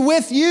wants to be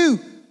with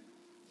you.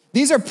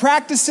 These are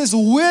practices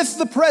with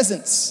the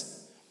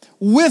presence,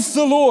 with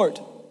the Lord.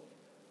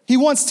 He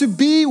wants to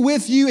be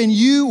with you and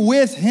you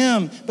with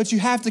him, but you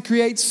have to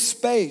create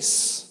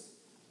space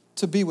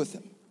to be with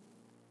him.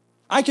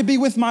 I could be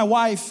with my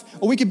wife,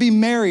 or we could be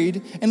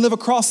married and live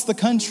across the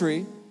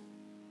country,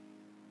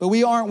 but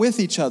we aren't with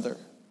each other.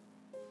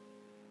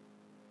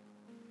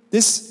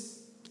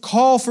 This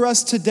call for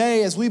us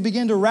today as we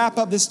begin to wrap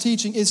up this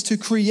teaching is to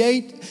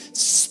create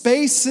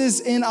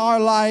spaces in our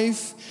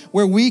life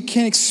where we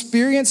can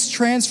experience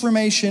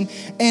transformation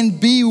and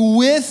be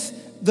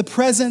with the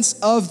presence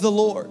of the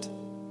Lord.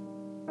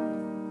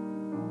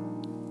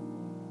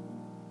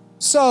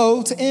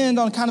 So, to end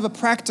on kind of a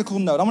practical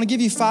note, I'm going to give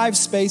you 5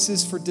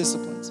 spaces for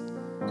disciplines.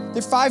 There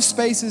are 5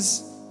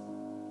 spaces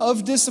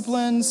of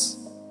disciplines,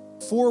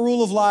 for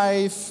rule of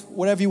life,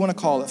 whatever you want to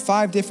call it.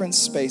 5 different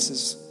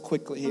spaces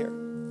quickly here.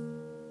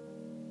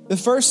 The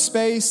first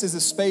space is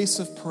a space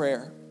of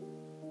prayer.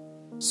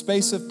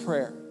 Space of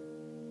prayer.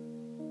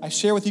 I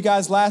shared with you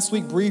guys last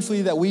week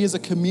briefly that we as a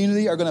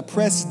community are going to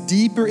press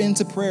deeper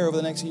into prayer over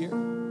the next year.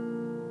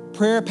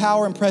 Prayer,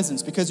 power, and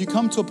presence, because you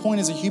come to a point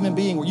as a human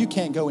being where you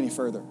can't go any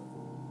further.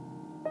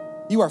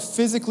 You are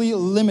physically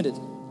limited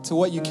to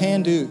what you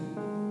can do.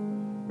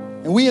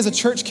 And we as a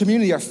church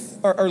community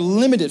are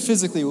limited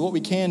physically with what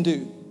we can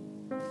do.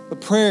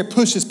 But prayer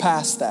pushes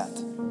past that.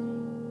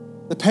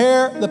 The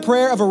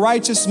prayer of a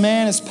righteous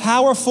man is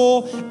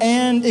powerful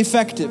and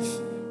effective.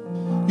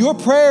 Your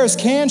prayers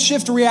can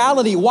shift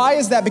reality. Why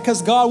is that?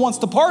 Because God wants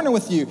to partner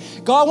with you.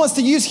 God wants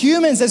to use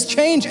humans as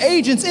change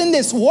agents in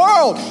this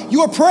world.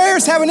 Your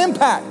prayers have an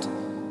impact.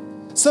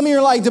 Some of you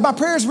are like, did my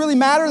prayers really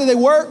matter? Do they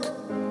work?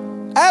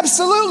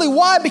 Absolutely.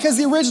 Why? Because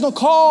the original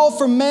call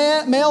for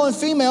male and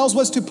females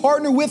was to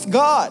partner with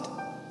God.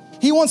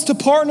 He wants to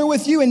partner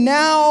with you, and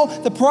now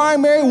the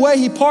primary way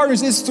he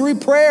partners is through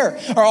prayer.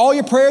 Are all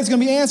your prayers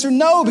going to be answered?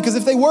 No, because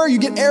if they were, you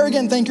get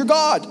arrogant and think you're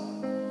God.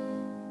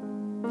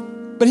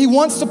 But he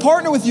wants to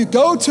partner with you.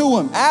 Go to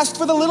him. Ask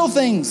for the little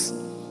things.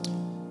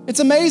 It's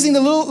amazing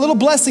the little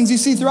blessings you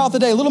see throughout the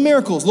day, little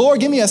miracles. Lord,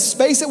 give me a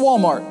space at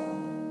Walmart.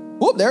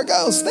 Whoop, there it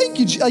goes. Thank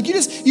you. Like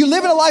you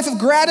live in a life of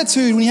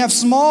gratitude when you have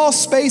small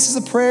spaces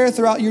of prayer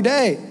throughout your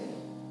day.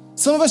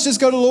 Some of us just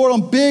go to the Lord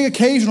on big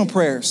occasional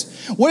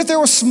prayers. What if there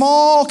were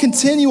small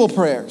continual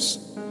prayers?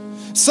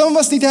 Some of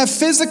us need to have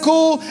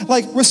physical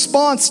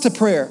response to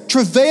prayer,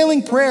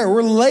 travailing prayer.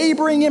 We're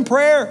laboring in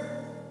prayer.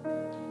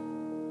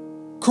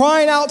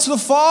 Crying out to the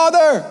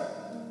Father.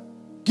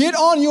 Get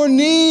on your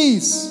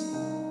knees.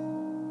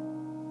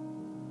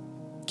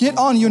 Get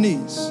on your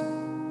knees.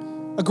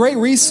 A great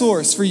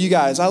resource for you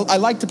guys, I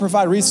like to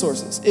provide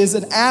resources, is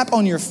an app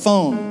on your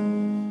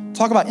phone.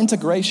 Talk about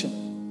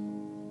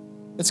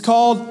integration. It's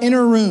called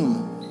Inner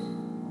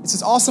Room. It's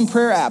this awesome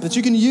prayer app that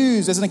you can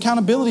use as an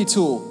accountability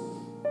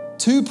tool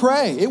to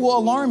pray. It will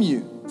alarm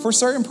you for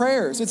certain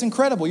prayers. It's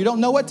incredible. You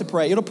don't know what to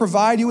pray. It'll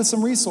provide you with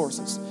some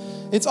resources.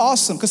 It's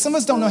awesome because some of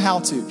us don't know how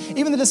to.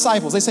 Even the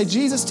disciples, they say,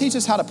 Jesus, teach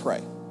us how to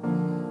pray.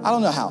 I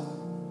don't know how.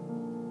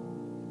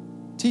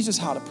 Teach us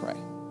how to pray.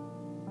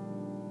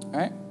 All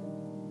right?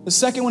 The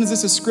second one is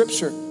this is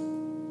scripture.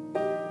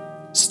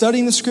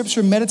 Studying the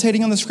scripture,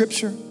 meditating on the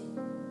scripture.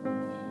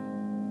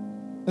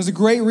 There's a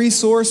great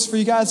resource for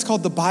you guys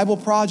called the Bible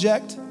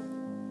Project.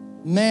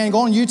 Man, go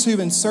on YouTube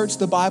and search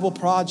the Bible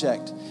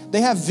Project.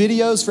 They have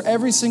videos for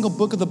every single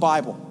book of the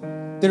Bible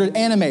that are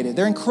animated.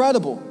 They're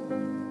incredible.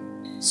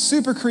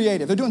 Super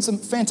creative. They're doing some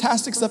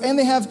fantastic stuff. And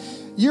they have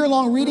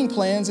year-long reading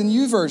plans in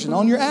YouVersion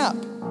on your app.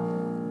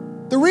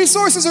 The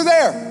resources are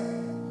there.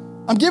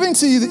 I'm giving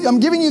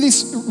you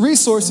these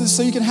resources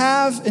so you can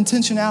have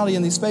intentionality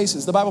in these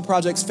spaces. The Bible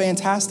Project's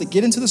fantastic.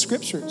 Get into the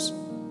scriptures.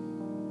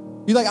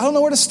 You're like, I don't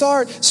know where to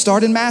start.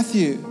 Start in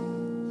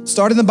Matthew.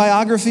 Start in the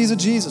biographies of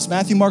Jesus,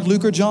 Matthew, Mark,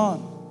 Luke, or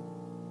John.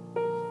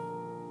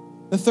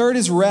 The third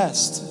is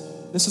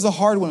rest. This is a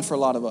hard one for a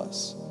lot of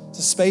us. It's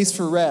a space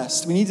for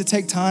rest. We need to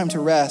take time to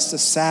rest, a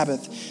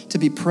Sabbath, to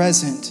be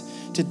present,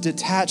 to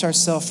detach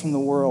ourselves from the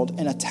world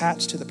and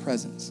attach to the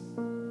presence.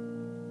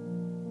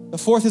 The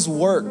fourth is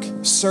work,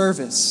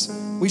 service.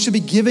 We should be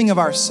giving of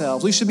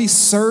ourselves. We should be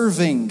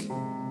serving.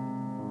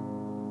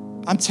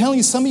 I'm telling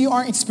you, some of you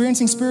aren't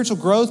experiencing spiritual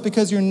growth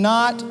because you're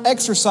not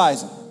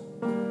exercising.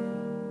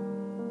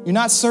 You're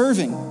not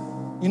serving.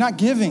 You're not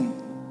giving.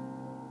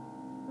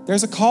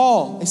 There's a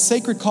call, a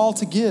sacred call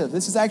to give.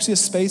 This is actually a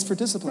space for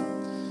discipline.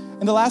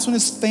 And the last one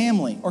is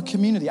family or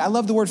community. I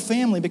love the word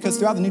family because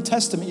throughout the New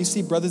Testament, you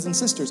see brothers and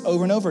sisters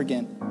over and over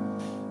again.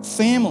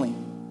 Family.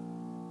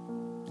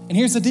 And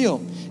here's the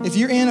deal. If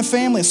you're in a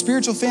family, a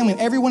spiritual family,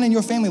 and everyone in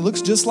your family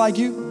looks just like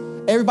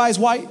you, everybody's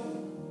white,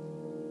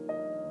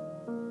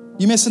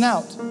 you're missing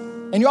out.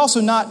 And you're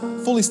also not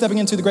fully stepping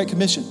into the Great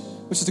Commission,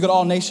 which is to go to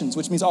all nations,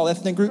 which means all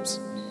ethnic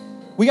groups.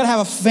 We got to have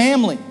a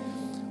family.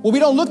 Well, we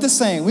don't look the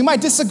same. We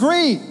might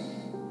disagree.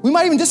 We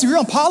might even disagree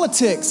on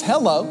politics.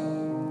 Hello.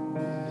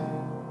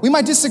 We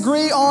might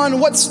disagree on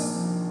what's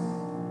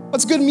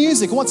good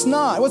music and what's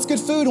not, what's good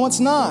food and what's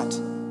not.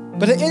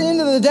 But at the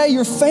end of the day,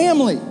 you're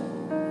family.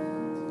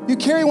 You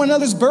carry one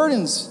another's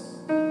burdens.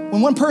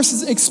 When one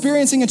person's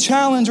experiencing a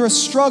challenge or a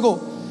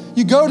struggle,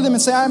 you go to them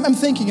and say, I'm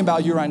thinking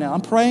about you right now.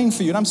 I'm praying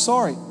for you and I'm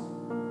sorry.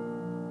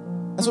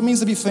 That's what it means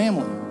to be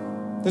family.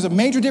 There's a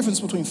major difference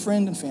between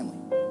friend and family.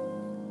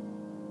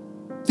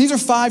 These are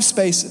 5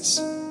 spaces,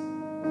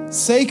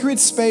 sacred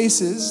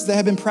spaces that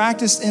have been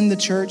practiced in the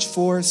church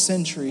for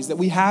centuries that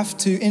we have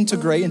to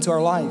integrate into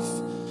our life.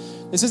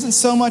 This isn't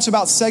so much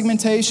about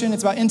segmentation,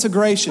 it's about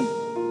integration.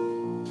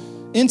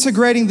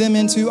 Integrating them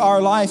into our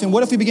life. And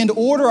what if we begin to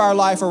order our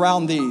life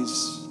around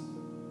these?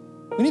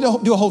 We need to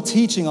do a whole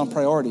teaching on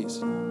priorities.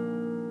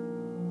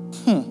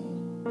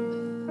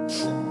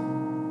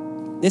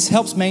 This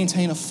helps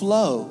maintain a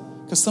flow.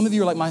 Because some of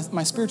you are like,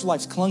 my spiritual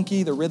life's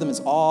clunky, the rhythm is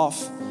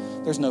off,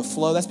 there's no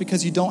flow. That's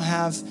because you don't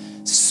have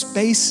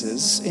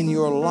spaces in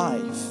your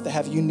life that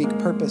have unique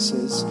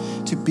purposes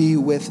to be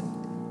with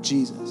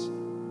Jesus.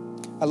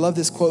 I love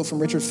this quote from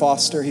Richard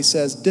Foster. He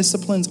says,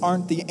 disciplines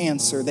aren't the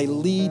answer, they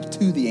lead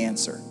to the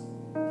answer.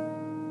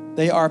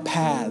 They are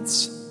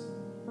paths.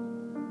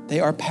 They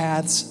are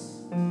paths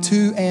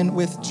to and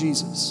with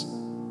Jesus.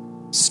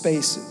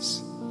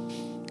 Spaces.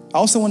 I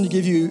also wanted to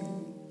give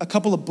you a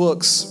couple of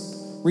books,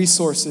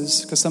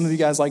 resources, because some of you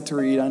guys like to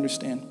read, I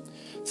understand.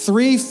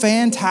 3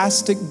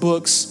 fantastic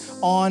books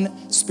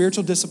on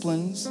spiritual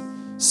disciplines,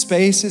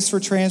 spaces for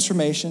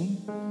transformation.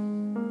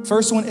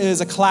 First one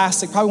is a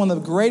classic, probably one of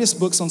the greatest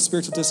books on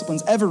spiritual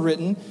disciplines ever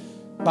written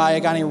by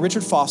a guy named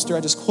Richard Foster. I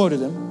just quoted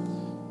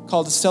him,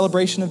 called The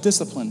Celebration of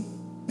Discipline.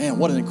 Man,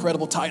 what an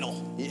incredible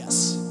title.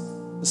 Yes.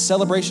 The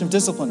Celebration of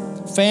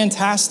Discipline.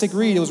 Fantastic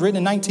read. It was written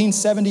in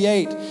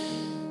 1978.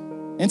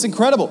 And it's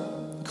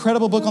incredible.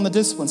 Incredible book on the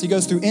disciplines. He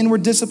goes through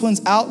inward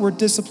disciplines, outward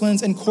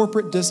disciplines, and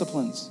corporate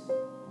disciplines.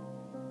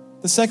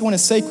 The second one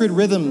is Sacred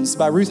Rhythms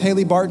by Ruth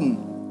Haley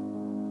Barton.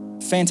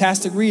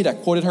 Fantastic read. I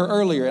quoted her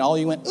earlier, and all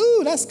you went,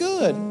 ooh, that's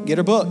good. Get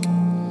her book.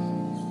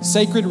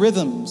 Sacred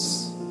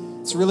Rhythms.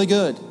 It's really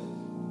good.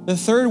 The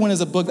third one is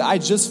a book that I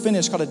just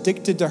finished called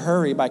Addicted to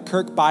Hurry by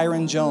Kirk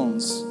Byron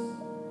Jones.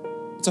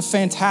 It's a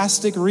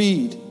fantastic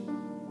read,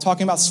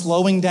 talking about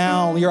slowing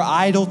down. You're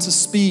idle to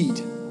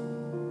speed.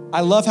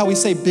 I love how we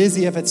say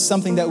busy if it's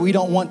something that we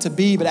don't want to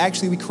be, but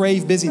actually we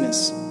crave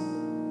busyness.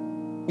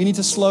 We need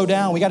to slow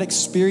down. We got to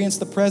experience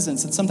the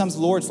presence. And sometimes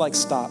the Lord's like,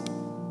 stop.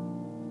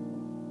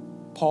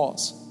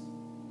 Pause.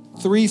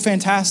 3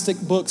 fantastic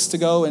books to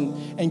go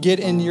and get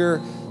in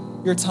your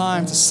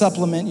time to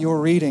supplement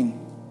your reading.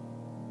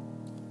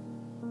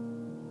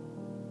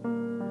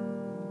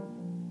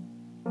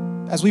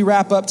 As we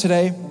wrap up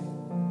today,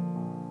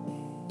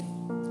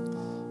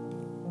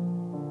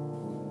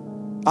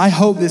 I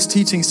hope this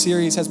teaching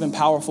series has been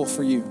powerful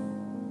for you.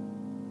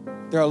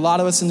 There are a lot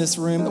of us in this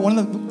room.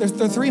 There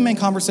are three main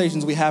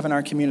conversations we have in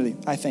our community,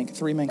 I think.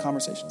 Three main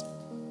conversations.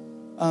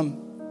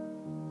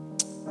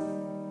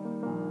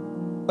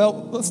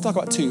 Well, let's talk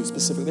about two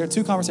specifically. There are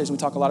two conversations we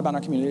talk a lot about in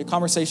our community.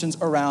 Conversations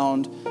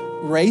around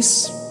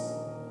race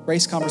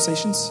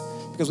conversations,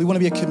 because we want to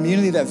be a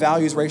community that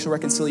values racial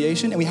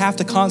reconciliation, and we have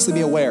to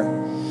constantly be aware.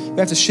 We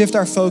have to shift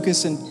our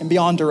focus and be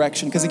on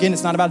direction, because again,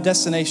 it's not about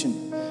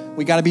destination.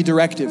 We got to be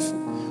directive.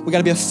 We got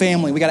to be a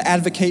family. We got to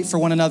advocate for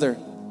one another.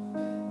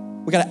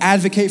 We got to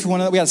advocate for one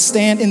another. We got to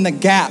stand in the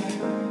gap.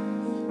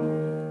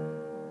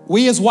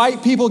 We as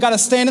white people got to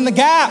stand in the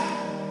gap.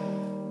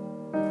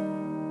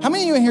 How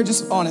many of you in here,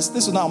 just honest,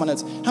 this is not on my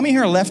notes. How many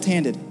here are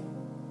left-handed?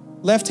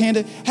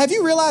 Left-handed. Have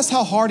you realized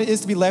how hard it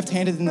is to be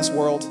left-handed in this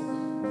world?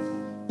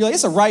 You're like,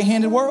 it's a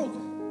right-handed world,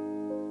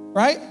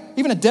 right?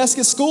 Even a desk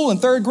at school in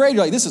third grade,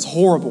 you're like, this is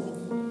horrible.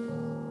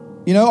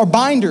 You know, or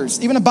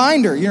binders, even a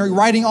binder, you know,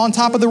 writing on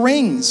top of the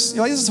rings.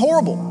 You're like, this is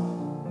horrible.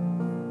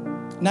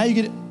 Now you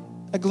get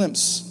a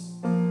glimpse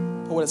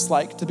of what it's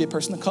like to be a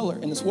person of color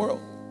in this world.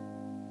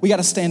 We got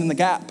to stand in the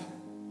gap.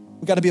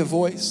 We got to be a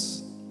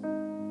voice.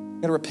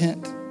 We got to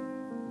repent.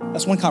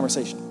 That's one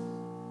conversation,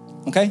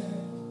 okay?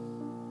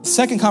 The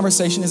second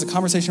conversation is a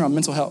conversation around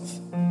mental health.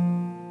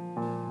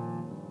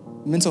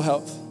 Mental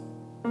health.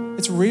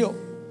 It's real.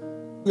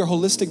 We are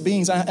holistic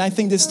beings. I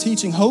think this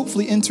teaching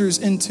hopefully enters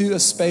into a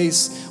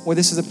space where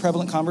this is a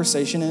prevalent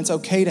conversation, and it's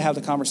okay to have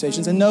the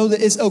conversations and know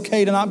that it's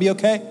okay to not be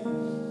okay.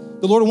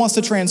 The Lord wants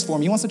to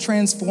transform. He wants to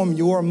transform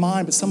your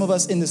mind, but some of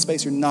us in this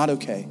space are not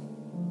okay.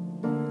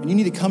 And you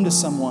need to come to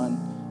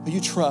someone who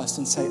you trust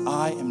and say,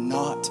 I am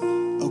not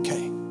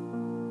okay.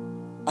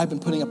 I've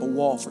been putting up a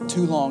wall for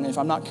too long, and if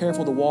I'm not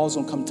careful, the walls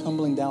will come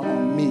tumbling down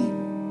on me.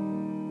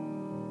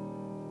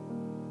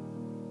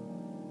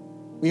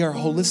 We are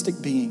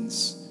holistic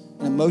beings,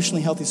 and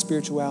emotionally healthy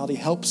spirituality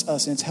helps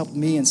us, and it's helped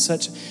me in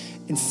such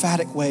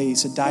emphatic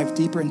ways to dive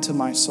deeper into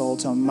my soul,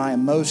 to my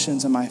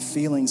emotions and my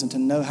feelings, and to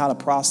know how to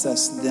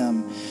process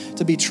them,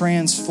 to be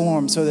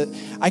transformed so that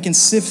I can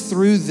sift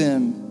through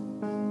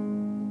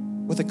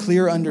them with a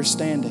clear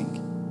understanding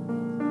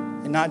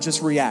and not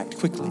just react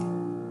quickly.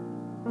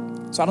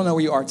 So I don't know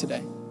where you are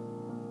today.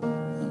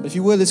 But if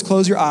you would, let's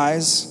close your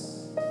eyes,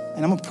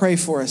 and I'm going to pray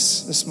for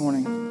us this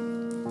morning.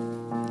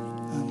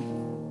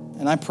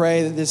 And I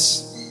pray that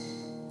this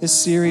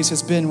series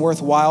has been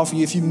worthwhile for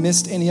you. If you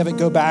missed any of it,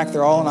 go back.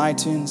 They're all on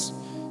iTunes.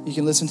 You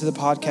can listen to the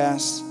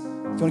podcast. If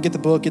you want to get the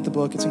book, get the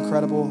book. It's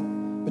incredible.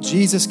 But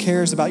Jesus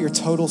cares about your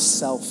total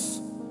self.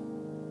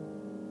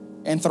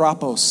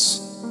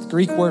 Anthropos, the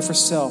Greek word for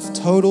self,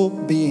 total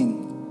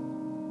being.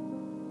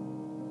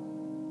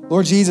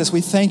 Lord Jesus,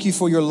 we thank you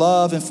for your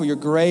love and for your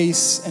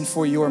grace and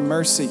for your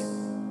mercy.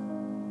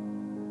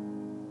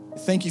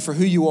 Thank you for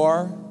who you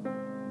are,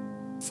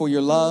 for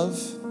your love.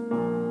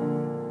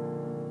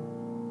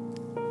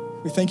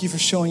 We thank you for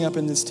showing up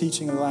in this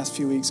teaching in the last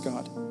few weeks,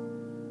 God.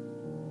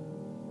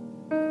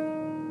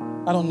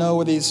 I don't know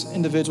where these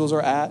individuals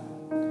are at.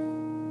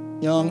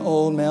 Young,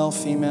 old, male,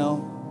 female,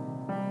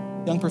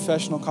 young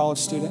professional, college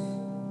student.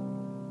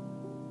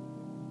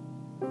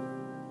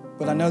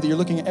 But I know that you're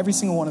looking at every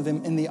single one of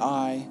them in the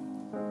eye,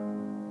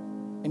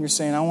 and you're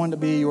saying, I want to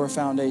be your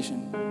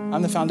foundation.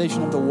 I'm the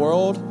foundation of the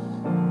world.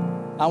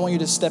 I want you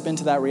to step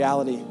into that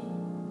reality.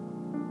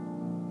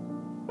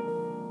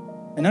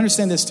 And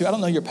understand this too, I don't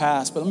know your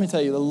past, but let me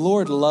tell you, the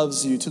Lord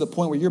loves you to the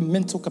point where your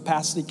mental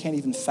capacity can't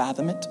even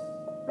fathom it,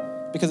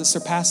 because it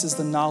surpasses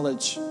the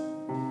knowledge.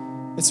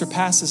 It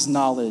surpasses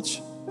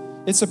knowledge.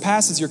 It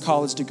surpasses your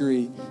college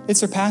degree. It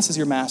surpasses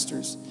your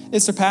master's.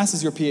 It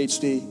surpasses your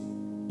PhD.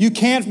 You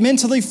can't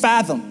mentally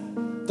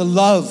fathom the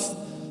love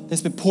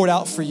that's been poured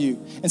out for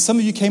you. And some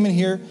of you came in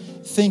here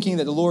thinking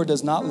that the Lord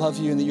does not love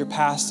you and that your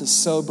past is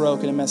so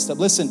broken and messed up.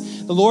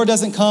 Listen, the Lord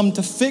doesn't come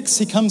to fix,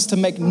 he comes to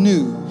make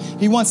new.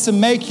 He wants to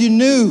make you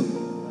new.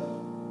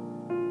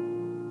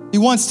 He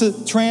wants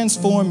to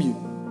transform you.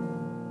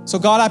 So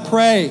God, I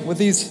pray with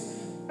these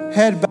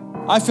head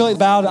bowed, I feel like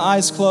bowed and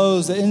eyes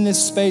closed, that in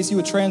this space you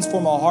would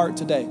transform our heart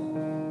today.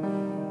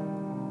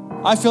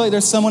 I feel like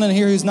there's someone in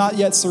here who's not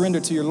yet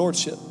surrendered to your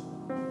Lordship.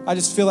 I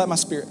just feel that in my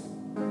spirit.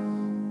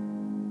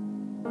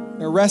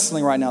 They're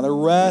wrestling right now. They're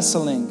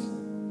wrestling.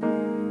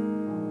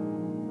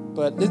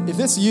 But if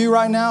it's you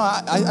right now,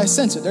 I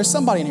sense it. There's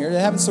somebody in here that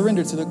haven't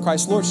surrendered to the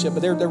Christ Lordship,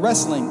 but they're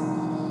wrestling.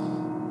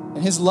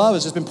 And his love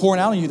has just been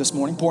pouring out on you this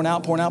morning. Pouring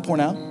out, pouring out,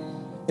 pouring out.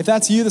 If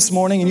that's you this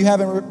morning and you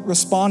haven't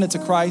responded to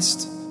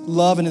Christ's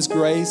love and his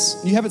grace,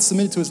 and you haven't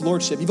submitted to his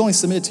Lordship, you've only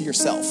submitted to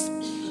yourself.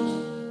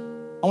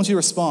 I want you to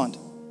respond.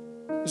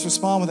 Just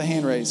respond with a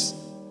hand raise.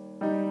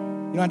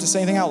 You don't have to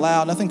say anything out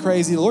loud, nothing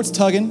crazy. The Lord's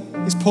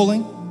tugging, he's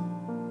pulling.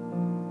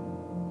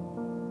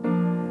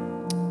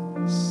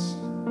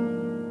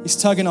 He's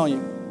tugging on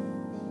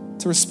you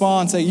to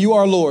respond, say, you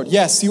are Lord.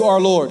 Yes, you are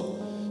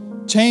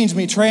Lord. Change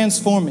me,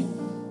 transform me.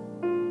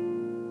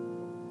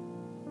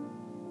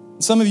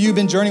 Some of you have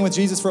been journeying with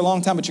Jesus for a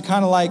long time, but you're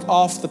kind of like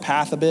off the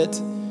path a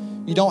bit.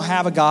 You don't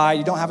have a guide,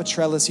 you don't have a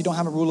trellis, you don't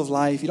have a rule of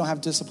life, you don't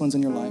have disciplines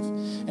in your life.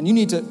 And you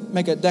need to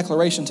make a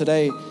declaration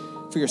today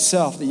for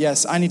yourself that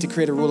yes, I need to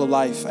create a rule of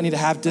life. I need to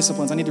have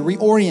disciplines. I need to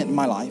reorient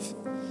my life.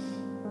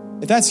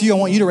 If that's you, I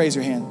want you to raise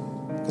your hand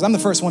because I'm the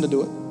first one to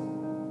do it.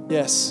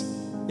 Yes,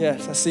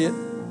 I see it.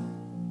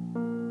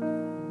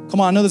 Come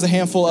on, I know there's a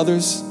handful of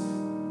others.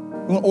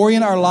 We want to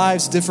orient our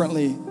lives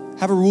differently.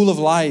 Have a rule of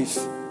life,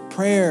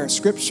 prayer,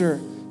 scripture,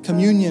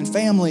 communion,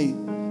 family,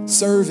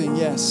 serving.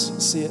 Yes, I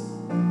see it.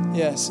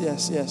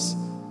 Yes.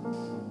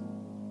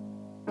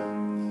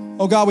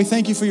 Oh God, we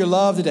thank you for your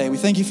love today. We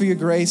thank you for your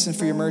grace and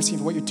for your mercy and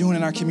for what you're doing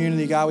in our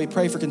community, God. We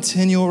pray for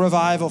continual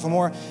revival, for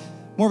more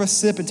of a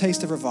sip and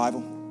taste of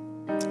revival.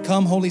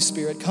 Come, Holy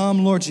Spirit.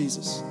 Come, Lord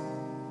Jesus.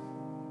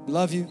 We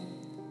love you.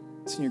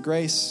 It's in your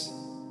grace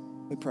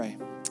we pray.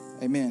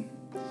 Amen.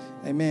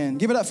 Amen.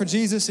 Give it up for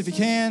Jesus if you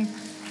can.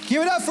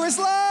 Give it up for his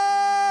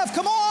love.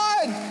 Come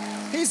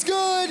on. He's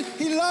good.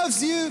 He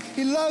loves you.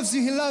 He loves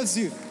you. He loves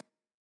you.